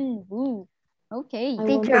be Hyun Woo. Okay. I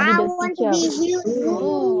want to be the teacher.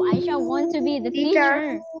 Oh, Aisha wants to be the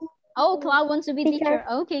teacher. Oh, Cla wants to be teacher.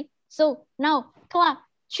 Okay. So now, Cla,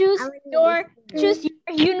 choose your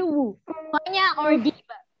Hyun Woo. Fanya or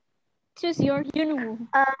Diba? Choose your Hyun Woo.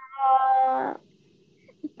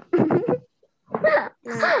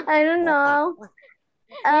 I don't know.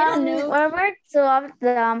 Whatever 2 of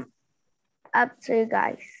them. Up to you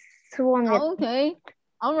guys. Okay.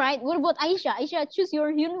 All right. What about Aisha? Aisha, choose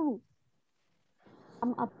your Hyun Woo.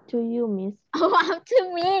 I'm up to you, miss. Oh, up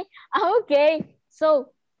to me. Okay.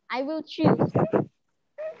 So I will choose.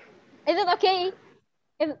 Is it okay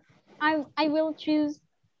if I will choose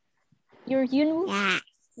your Hyun Woo? Yeah.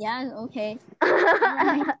 Yeah. Okay.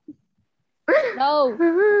 Right. So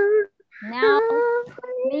now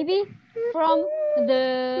maybe from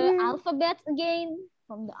the alphabets again.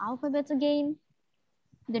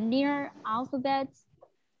 The near alphabets.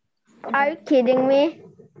 Are you kidding me,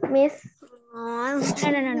 miss? No.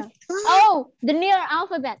 Oh, the near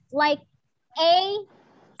alphabet. Like A,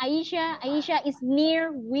 Aisha is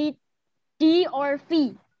near with D or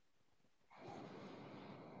V.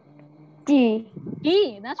 D.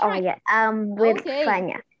 D, that's right. Oh yeah, with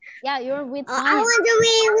Fanya. Yeah, you're with Fanya. I want to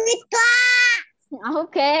be with Class.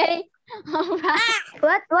 Okay. All right.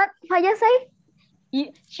 What Fanya say?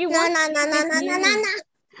 She wants No.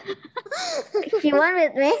 She won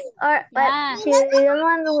with me, or but she didn't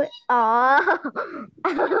want with. Oh.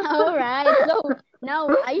 All right. So now,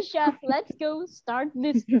 Aisha, let's go start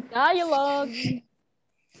this dialogue.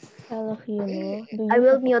 Hello, Hyun. Do you I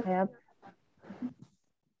will have mute. a pet?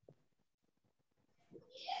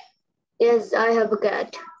 Yes, I have a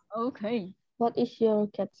cat. Okay. What is your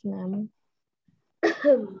cat's name?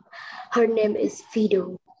 Her name is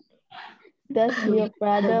Fido. Does your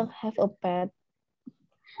brother have a pet?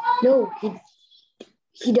 No,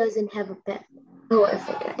 he doesn't have a pet. Oh, I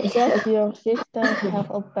forgot. Does your sister have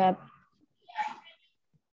a pet?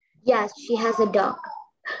 Yes, she has a dog.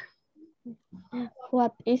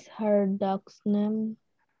 What is her dog's name?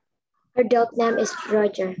 Her dog name is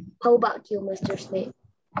Roger. How about you, Mr. Smith?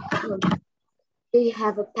 Do you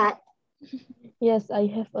have a pet? Yes, I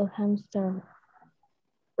have a hamster.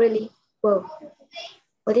 Really? Whoa.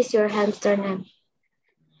 What is your hamster name?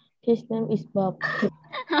 His name is Bob.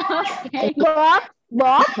 Okay. Bob?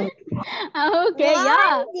 Okay,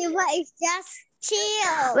 yeah. Diva is just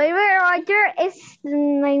chill. Wait, Roger is the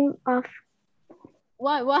name of.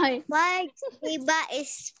 Why? Why Diva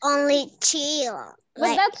is only chill. But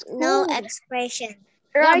Like that's cool. no expression.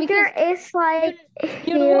 Roger is like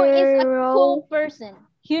Hyunwoo is a hero. cool person.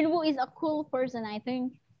 Hyunwoo is a cool person, I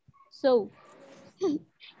think. So,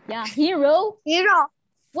 yeah, hero.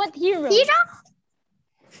 What hero?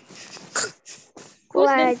 Who's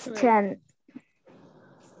this hero? Legend.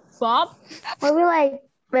 Bob?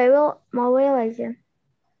 Mobile Legend.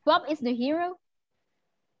 Bob is the hero?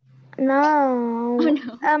 No. Oh,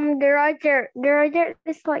 no. The Roger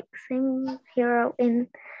is like same hero in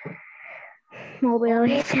Mobile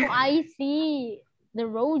Legend. Oh, I see. The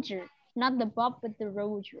Roger. Not the Bob, but the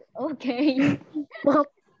Roger. Okay. Bob.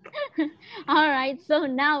 All right. So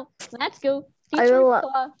now let's go. I will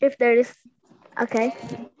if there is. Okay.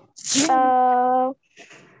 Hello,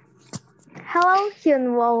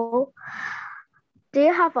 Hyunwoo. Do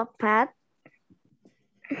you have a pet?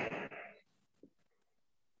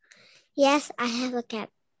 Yes, I have a cat.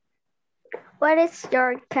 What is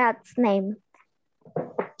your cat's name?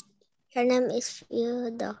 Her name is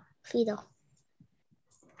Fido.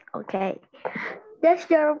 Okay. Does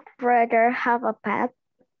your brother have a pet?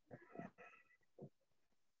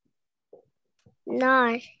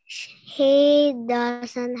 No, he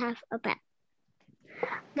doesn't have a pet.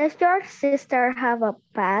 Does your sister have a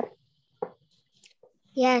pet?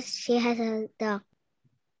 Yes, she has a dog.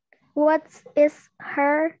 What is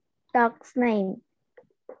her dog's name?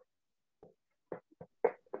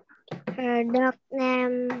 Her dog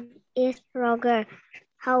name is Roger.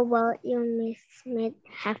 How about you, Miss Smith?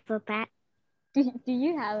 Have a pet? Do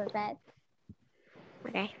you have a pet?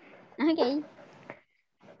 Okay. Okay.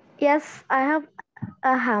 Yes, I have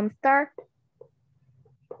a hamster.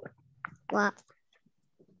 Wow.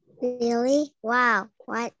 Really? Wow.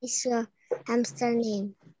 What is your hamster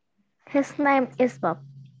name? His name is Bob.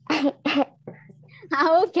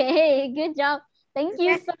 Okay, good job. Thank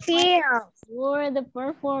you so much Feel. for the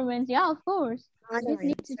performance. Yeah, of course. You just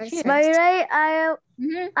need to choose. By the way,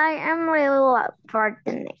 Mhm. I am really love for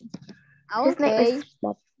the name. His name Okay. is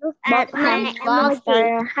Bob. Look Bob at my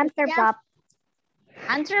hamster. Hamster Bob.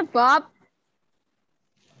 Hunter Bob.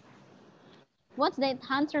 What's that,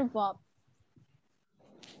 Hunter Bob?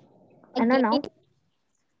 I don't know.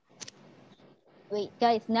 Wait,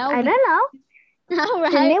 guys, now I don't know. All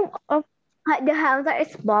The right. name of the hamster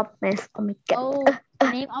is Bob, miss. Oh my god. Oh, the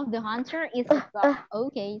name of the hunter is Bob.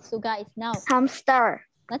 Okay, so guys, now Hamster.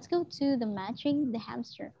 let's go to the matching the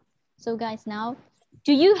hamster. So guys, now,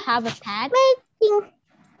 do you have a pet?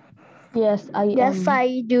 Yes, I Yes, am.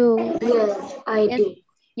 I do. Yes, I do.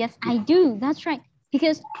 Yes, I do. That's right.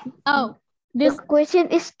 Because The this question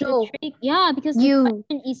is do. trick, yeah, because the You.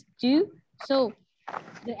 question is do. So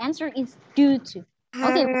the answer is due to.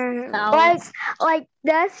 Okay. Like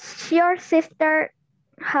does your sister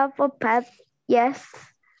have a pet? Yes,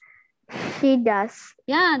 she does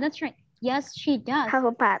Yeah, that's right. Yes, she does. have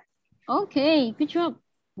a pet. Okay, good job.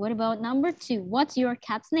 What about number 2? What's your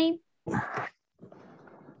cat's name?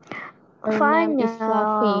 Her name is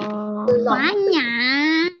Fluffy.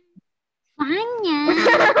 Fanya. Fanya.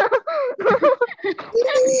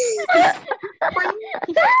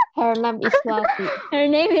 Her name is Fluffy. Her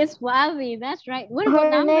name is Fluffy. That's right. What about Her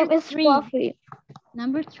number name is 3? Fluffy.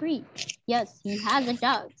 Number 3. Yes, he has a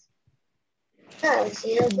dog. Yes,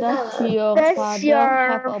 yes, Does your Does father your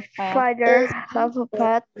have a pet? father have a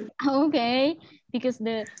pet? Okay, because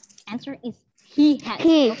the answer is he has.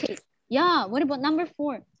 He. Okay. Yeah, what about number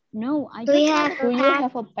 4? No, I Do don't you have have a Do you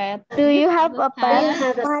have a pet? Do you have a Do you pet?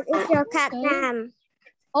 have a What is your cat Okay. name?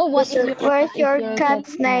 Oh, what is your Where's your Your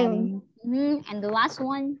cat's name? And the last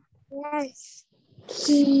one? Yes.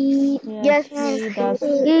 He. Yes, Yes, he does.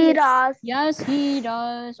 he does Yes, he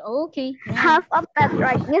does. Okay. Now, have a pet,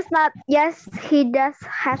 right? It's not. Yes, he does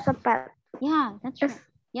has a pet. yeah, that's right.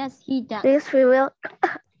 Yes, he does. This we will.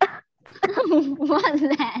 What's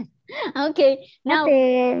that? Okay, now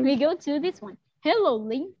Nothing. we go to this one. Hello,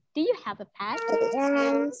 Ling. Do you have a pet?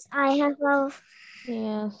 Yes, I have a.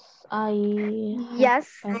 Yes, I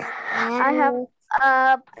Yes, have pet. I have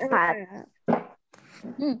a pet.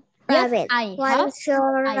 Yes, Rabbit. I What have. is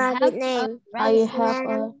your I rabbit have name? I rabbit. have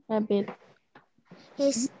a rabbit.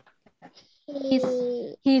 His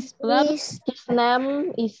His blood. his His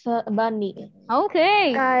name is Bunny.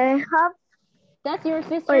 Okay. I have. Does your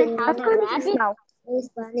sister Wait, have a rabbit? now. is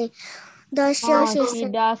bunny. Does your No, she sister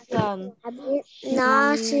doesn't. rabbit?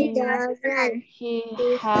 No, she doesn't. She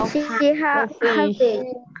have She a have. fish.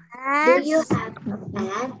 Do you have a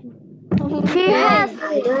pet? She Okay. has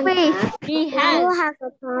I don't fish. have. He Do you has. have a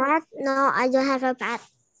pet? No, I don't have a pet.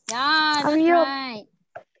 Yeah, that's you- right.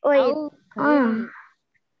 Wait. Okay.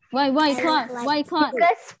 Why, Clark? like Why, Clark?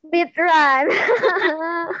 Because speed run.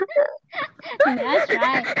 That's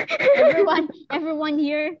right. Everyone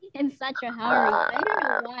here in such a hurry. I don't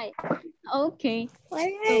know why. Okay. Where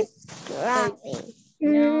is rabbit?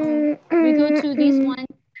 Now we go to this one.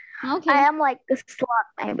 Okay. I am like a slot,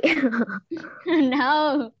 maybe.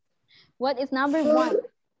 No. What is number 1?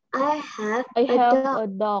 I have I a have dog. a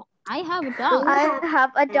dog. I have a dog. I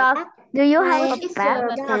have a dog. Do you have a Is pet?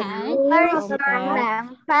 your dog? pet? Where is a your pet?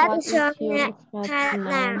 name? Pet? What is your Pet pet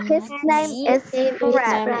name? name? His name is name is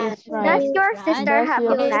Fred. Fred. Is Fred. Does your Fred. sister Does have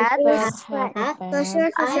your a pet? sister have a Does pet?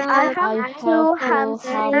 your sister I have have I two have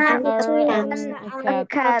hamsters two and hamster and a a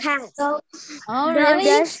cat. cat. Oh, really?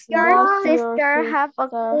 Does your Does sister your have a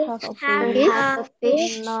sister have a fish? fish? a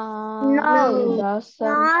fish? No, No, he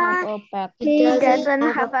doesn't have a pet. he doesn't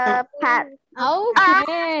have a pet.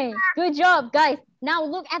 Okay. Good job, guys. Now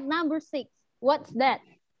look at number 6. What's that?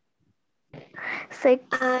 6.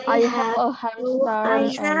 I have a hamster I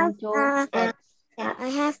have and two cats. I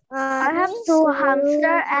have two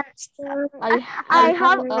hamster and I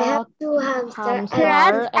have a two hamster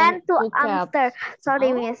cat and two two cats. hamster.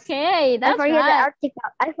 Sorry, miss. Okay, I that's forget the right. article.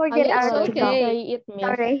 I forget the It's article. okay. Say it,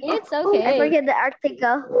 miss. Sorry. It's I okay. forget the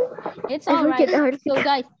article. It's I all right. forget the article. So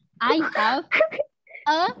guys, I have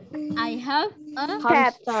I have a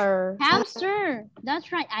Hamster. hamster.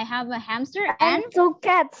 That's right. I have a hamster And and 2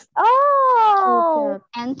 cats. Two Oh. cats.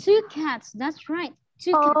 and 2 cats. That's right.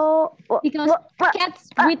 2 cats. Oh. Because cats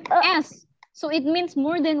with S, so it means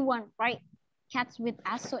more than one, right? Cats with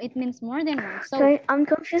S, so it means more than one. So Sorry, I'm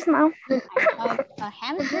confused now. I have a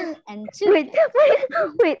hamster and 2 Wait.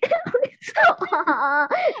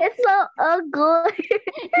 It's so ugly.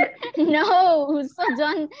 No, so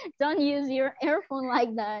don't use your earphone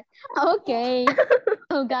like that. Okay.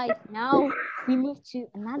 So guys, now we move to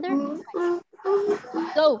another question.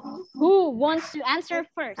 So who wants to answer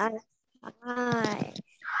first? I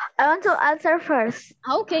want to answer first.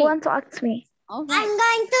 Okay. Who want to ask me? All I'm right.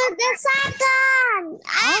 going to the second.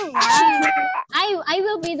 All right. I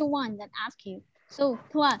will be the one that asks you. So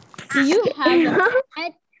Tua, do you have a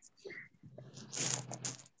pet?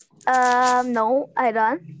 No, I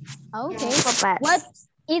don't. Okay. Have a pet. What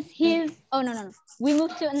is his? Oh no. We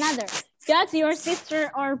move to another. Does your sister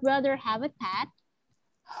or brother have a pet?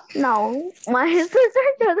 No, my sister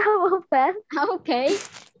don't have a pet. Okay.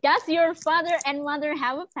 Does your father and mother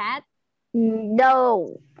have a pet?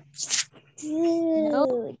 No.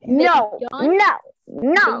 No. No. don't?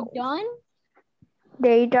 No. They don't?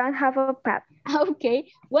 They don't have a pet.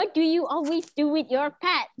 Okay. What do you always do with your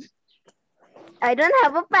pet? I don't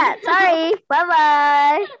have a pet. Sorry.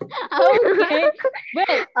 Bye-bye. Okay.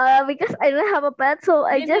 But because I don't have a pet, so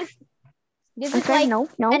I this just this is okay, like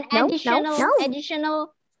no. an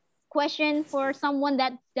additional question for someone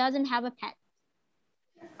that doesn't have a pet.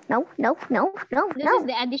 No. This is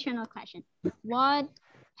the additional question. What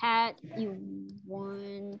pet you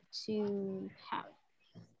want to have?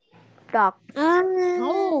 Dog.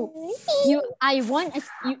 Oh, I want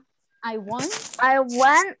I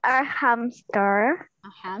want a hamster. a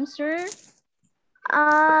hamster.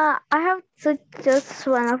 I have to choose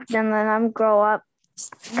one of them when I'm grow up.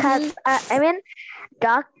 Cat. I mean,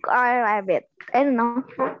 dog or rabbit. I don't know.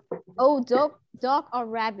 Oh, dog or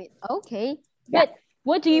rabbit. Okay. Yeah. But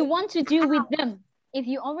what do you want to do with them? If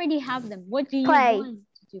you already have them, what do you Play. want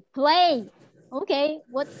to do? Play. Okay.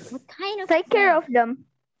 What kind of Take care of them.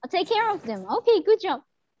 Take care of them. Okay, good job.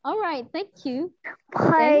 All right, thank you.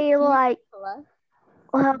 Play Thank you. like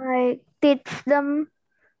teach them.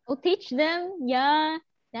 Oh, teach them. Yeah,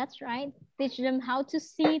 that's right. Teach them how to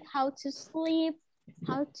sit, how to sleep,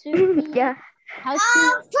 how to eat, Yeah. how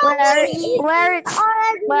to Where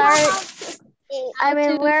I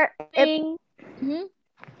mean where sing.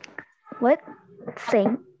 What?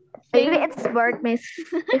 Sing. Maybe it's bird, miss.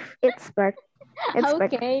 If it's bird. It's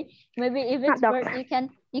bird. Okay, maybe if it's bird,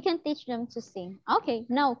 you can teach them to sing. Okay,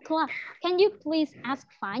 now Kelas, can you please ask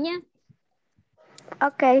Fanya?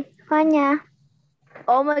 Okay, Fanya.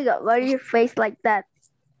 Oh my God, why are your face like that?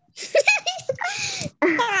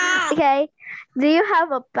 Okay, do you have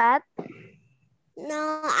a pet?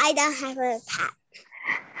 No, I don't have a pet.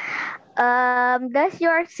 Does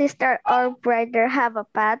your sister or brother have a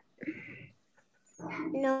pet?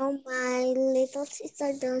 No, my little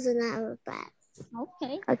sister doesn't have a pet.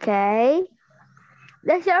 Okay. Okay.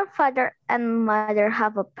 Does your father and mother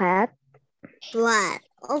have a pet? What?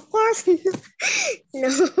 Of course no.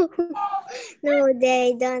 No,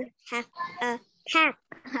 they don't have a pet.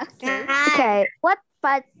 Okay. What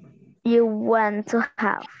pet you want to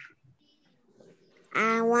have?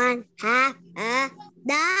 I want to have a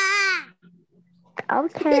dog.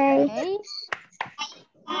 Okay.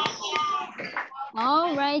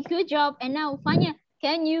 All right, good job. And now, Fanya,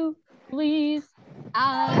 can you please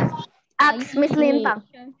ask Miss Lintang.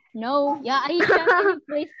 No, yeah, Aisha, can you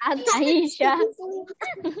please ask Aisha?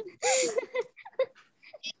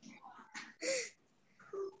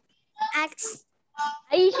 Ask.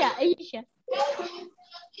 Aisha.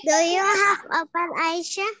 Do you have a pet,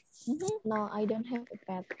 Aisha? No, I don't have a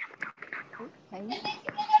pet. Okay.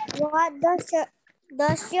 What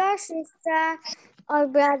does your sister or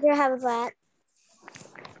brother have a pet?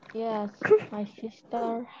 Yes, my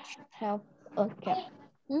sister have a cat.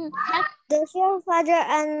 Does your father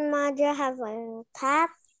and mother have a cat?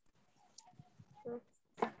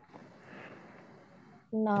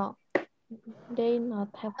 No, they not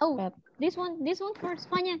have a pet. This one first,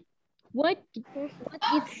 Fanya. What is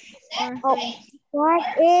or What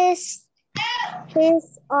is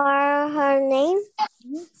his or her name?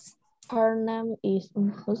 Her name is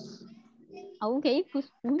Puss. Okay,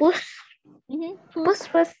 Puss.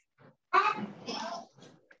 Puss.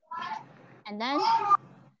 And then,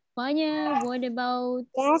 Fanya, what about?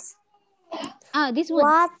 Yes. This one.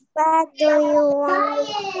 What pet do you want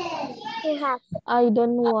to have? I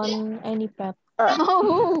don't want any pet.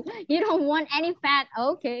 Oh, you don't want any pet.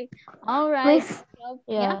 Okay. All right. Miss.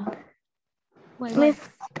 Yeah. Wait, Miss,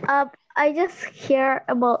 I just hear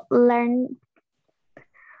about learn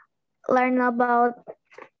about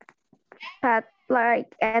pet like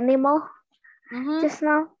animal just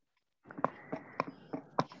now.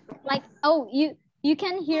 Like, oh, you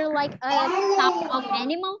can hear like a sound of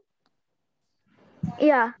animal?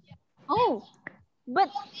 Yeah. Oh, but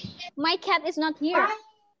my cat is not here.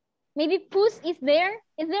 Maybe Puss is there?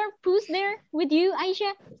 Is there Puss there with you,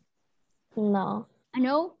 Aisha? No.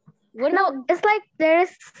 No. What No, about? it's like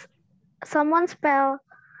there's someone spell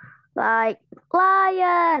like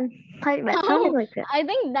lion, like that, something like that. I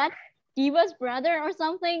think that's Diva's brother or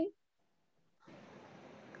something.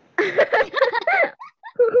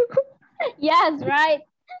 Yes, right.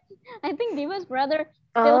 I think Diva's brother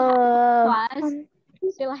still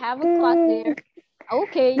have a class there.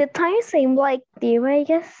 Okay. The time same like Diva, I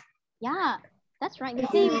guess. Yeah, that's right. The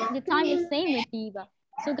time is same with Diva.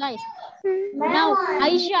 So guys, now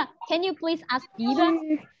Aisha, can you please ask Diva?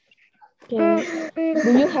 Okay.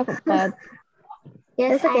 Do you have a pet?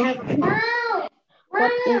 Yes, That's okay. I have a pet.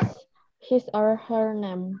 What is his or her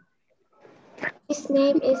name? His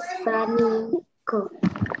name is Bunny. Go.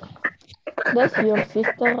 Does your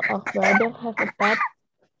sister or brother have a pet?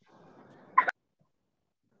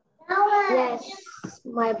 Yes,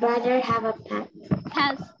 my brother have a pet.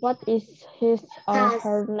 Has. What is his or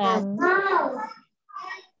her name?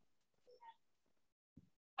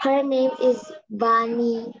 Her name is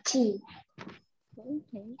Bunny T.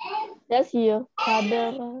 Okay. Does your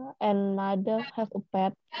father and mother have a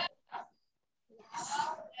pet?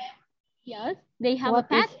 Yes, they have What a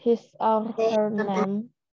pet. is his or her name?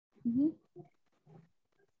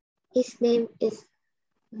 His name is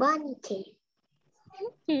Bunny T.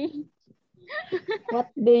 Okay. What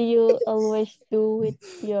do you always do with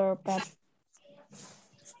your pet?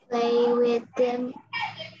 Play with them.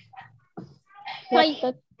 Play. What's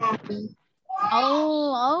that?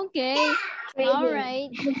 Oh, okay. All right.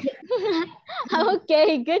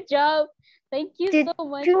 Okay, good job. Thank you Did so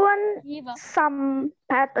much, you want Diva. some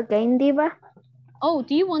pet again, Diva? Oh,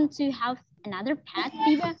 do you want to have another pet,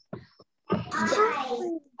 Diva?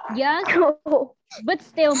 Yes, Oh. but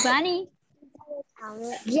still bunny.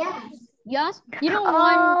 Yeah. Yes, you don't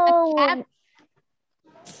want a cat?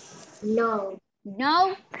 No.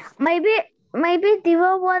 No. Maybe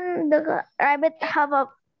Diva want the rabbit have a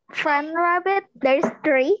friend rabbit. There's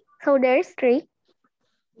 3, so there's 3.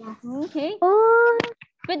 Yeah. Okay. Oh.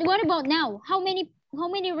 But what about now? How many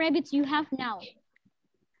rabbits you have now?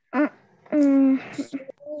 Okay.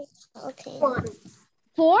 1.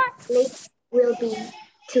 4? Later will be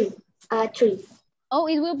 2. 3. Oh,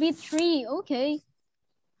 it will be 3. Okay.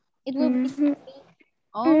 It will be 3.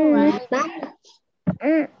 All right.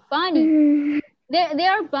 Bunny. They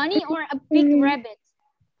are bunny or a big rabbit?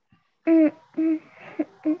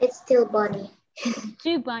 It's still Bunny.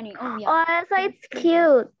 Two bunny. Oh yeah. Oh, so it's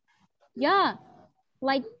cute. Yeah.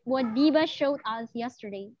 Like what Diva showed us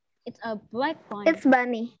yesterday. It's a black bunny. It's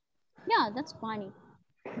bunny. Yeah, that's funny.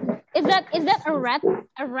 Is that a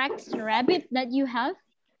Rex rabbit that you have?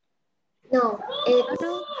 No, it's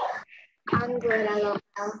Angora.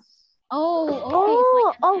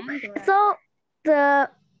 Oh, okay. It's like an Angora.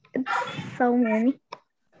 So it's so many.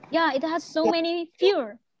 Yeah, it has so many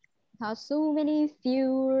fur. It has so many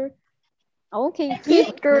fur. Okay. Do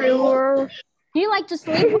you like to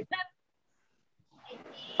sleep with them?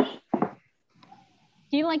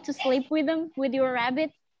 Do you like to sleep with them, with your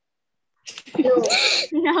rabbit? No.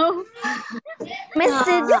 No. Miss,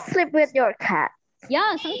 did you sleep with your cat?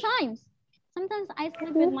 Yeah, sometimes. Sometimes I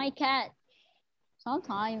sleep with my cat.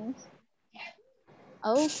 Sometimes.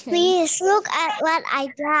 Okay. Please look at what I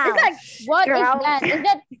draw. It's like What is that? Is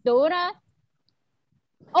that Dora?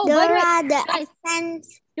 Oh, by the way, guys,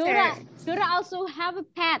 Dora also have a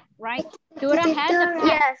pet, right? Dora has a pet.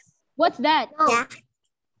 Yes. What's that? Yeah.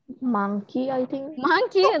 Monkey, I think.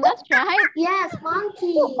 Monkey, that's right. Yes,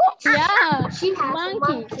 monkey. Yeah, She has monkey. a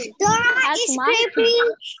monkey. Dora Has is monkey. creepy.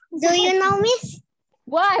 Do you know, Miss?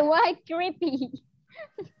 Why creepy?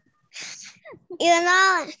 You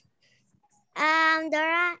know,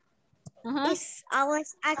 Dora Uh-huh. is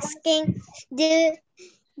always asking, can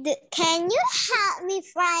you help me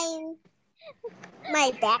find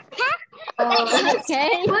my backpack?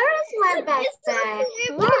 Okay. Where is my backpack?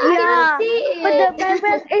 Yeah, but the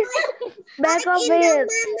backpack is back of In it.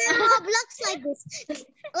 the Roblox like this.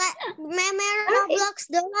 Like Roblox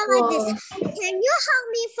Dora like this. Can you help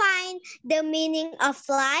me find the meaning of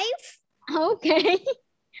life? Okay.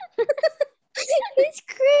 It's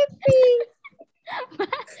creepy.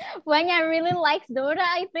 Vanya really likes Dora,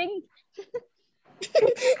 I think.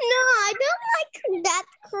 No, I don't like that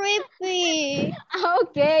creepy.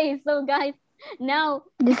 Okay, so guys, Now,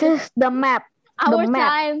 This is the map. our map.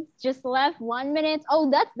 time just left 1 minute. Oh,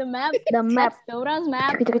 that's the map. The map. That's Dora's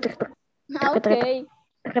map. Okay.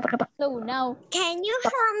 So now, Can you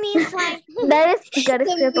help me find That is garis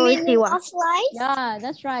the meaning of life? yeah,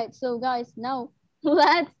 that's right. So guys, now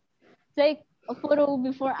let's take a photo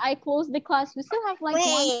before I close the class. We still have like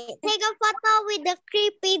Wait, take a photo with the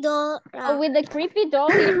creepy doll. with the creepy doll.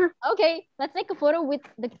 Okay, let's take a photo with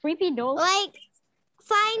the creepy doll. Like,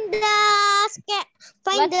 find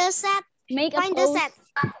the set. Make Find a the pose. set.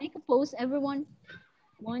 Make a pose, everyone.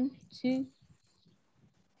 1, 2.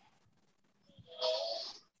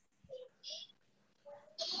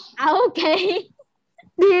 Okay.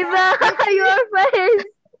 Diva, your face.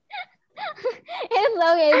 It's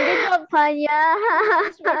okay. Good job. Panya.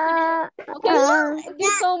 Okay. Thank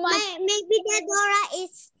you so much. Maybe the Dora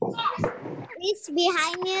is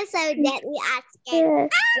behind me so that we are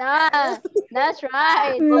scared. Yeah, that's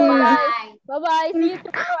right. Bye. Bye bye. See you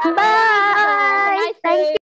tomorrow. Bye. Have a nice day.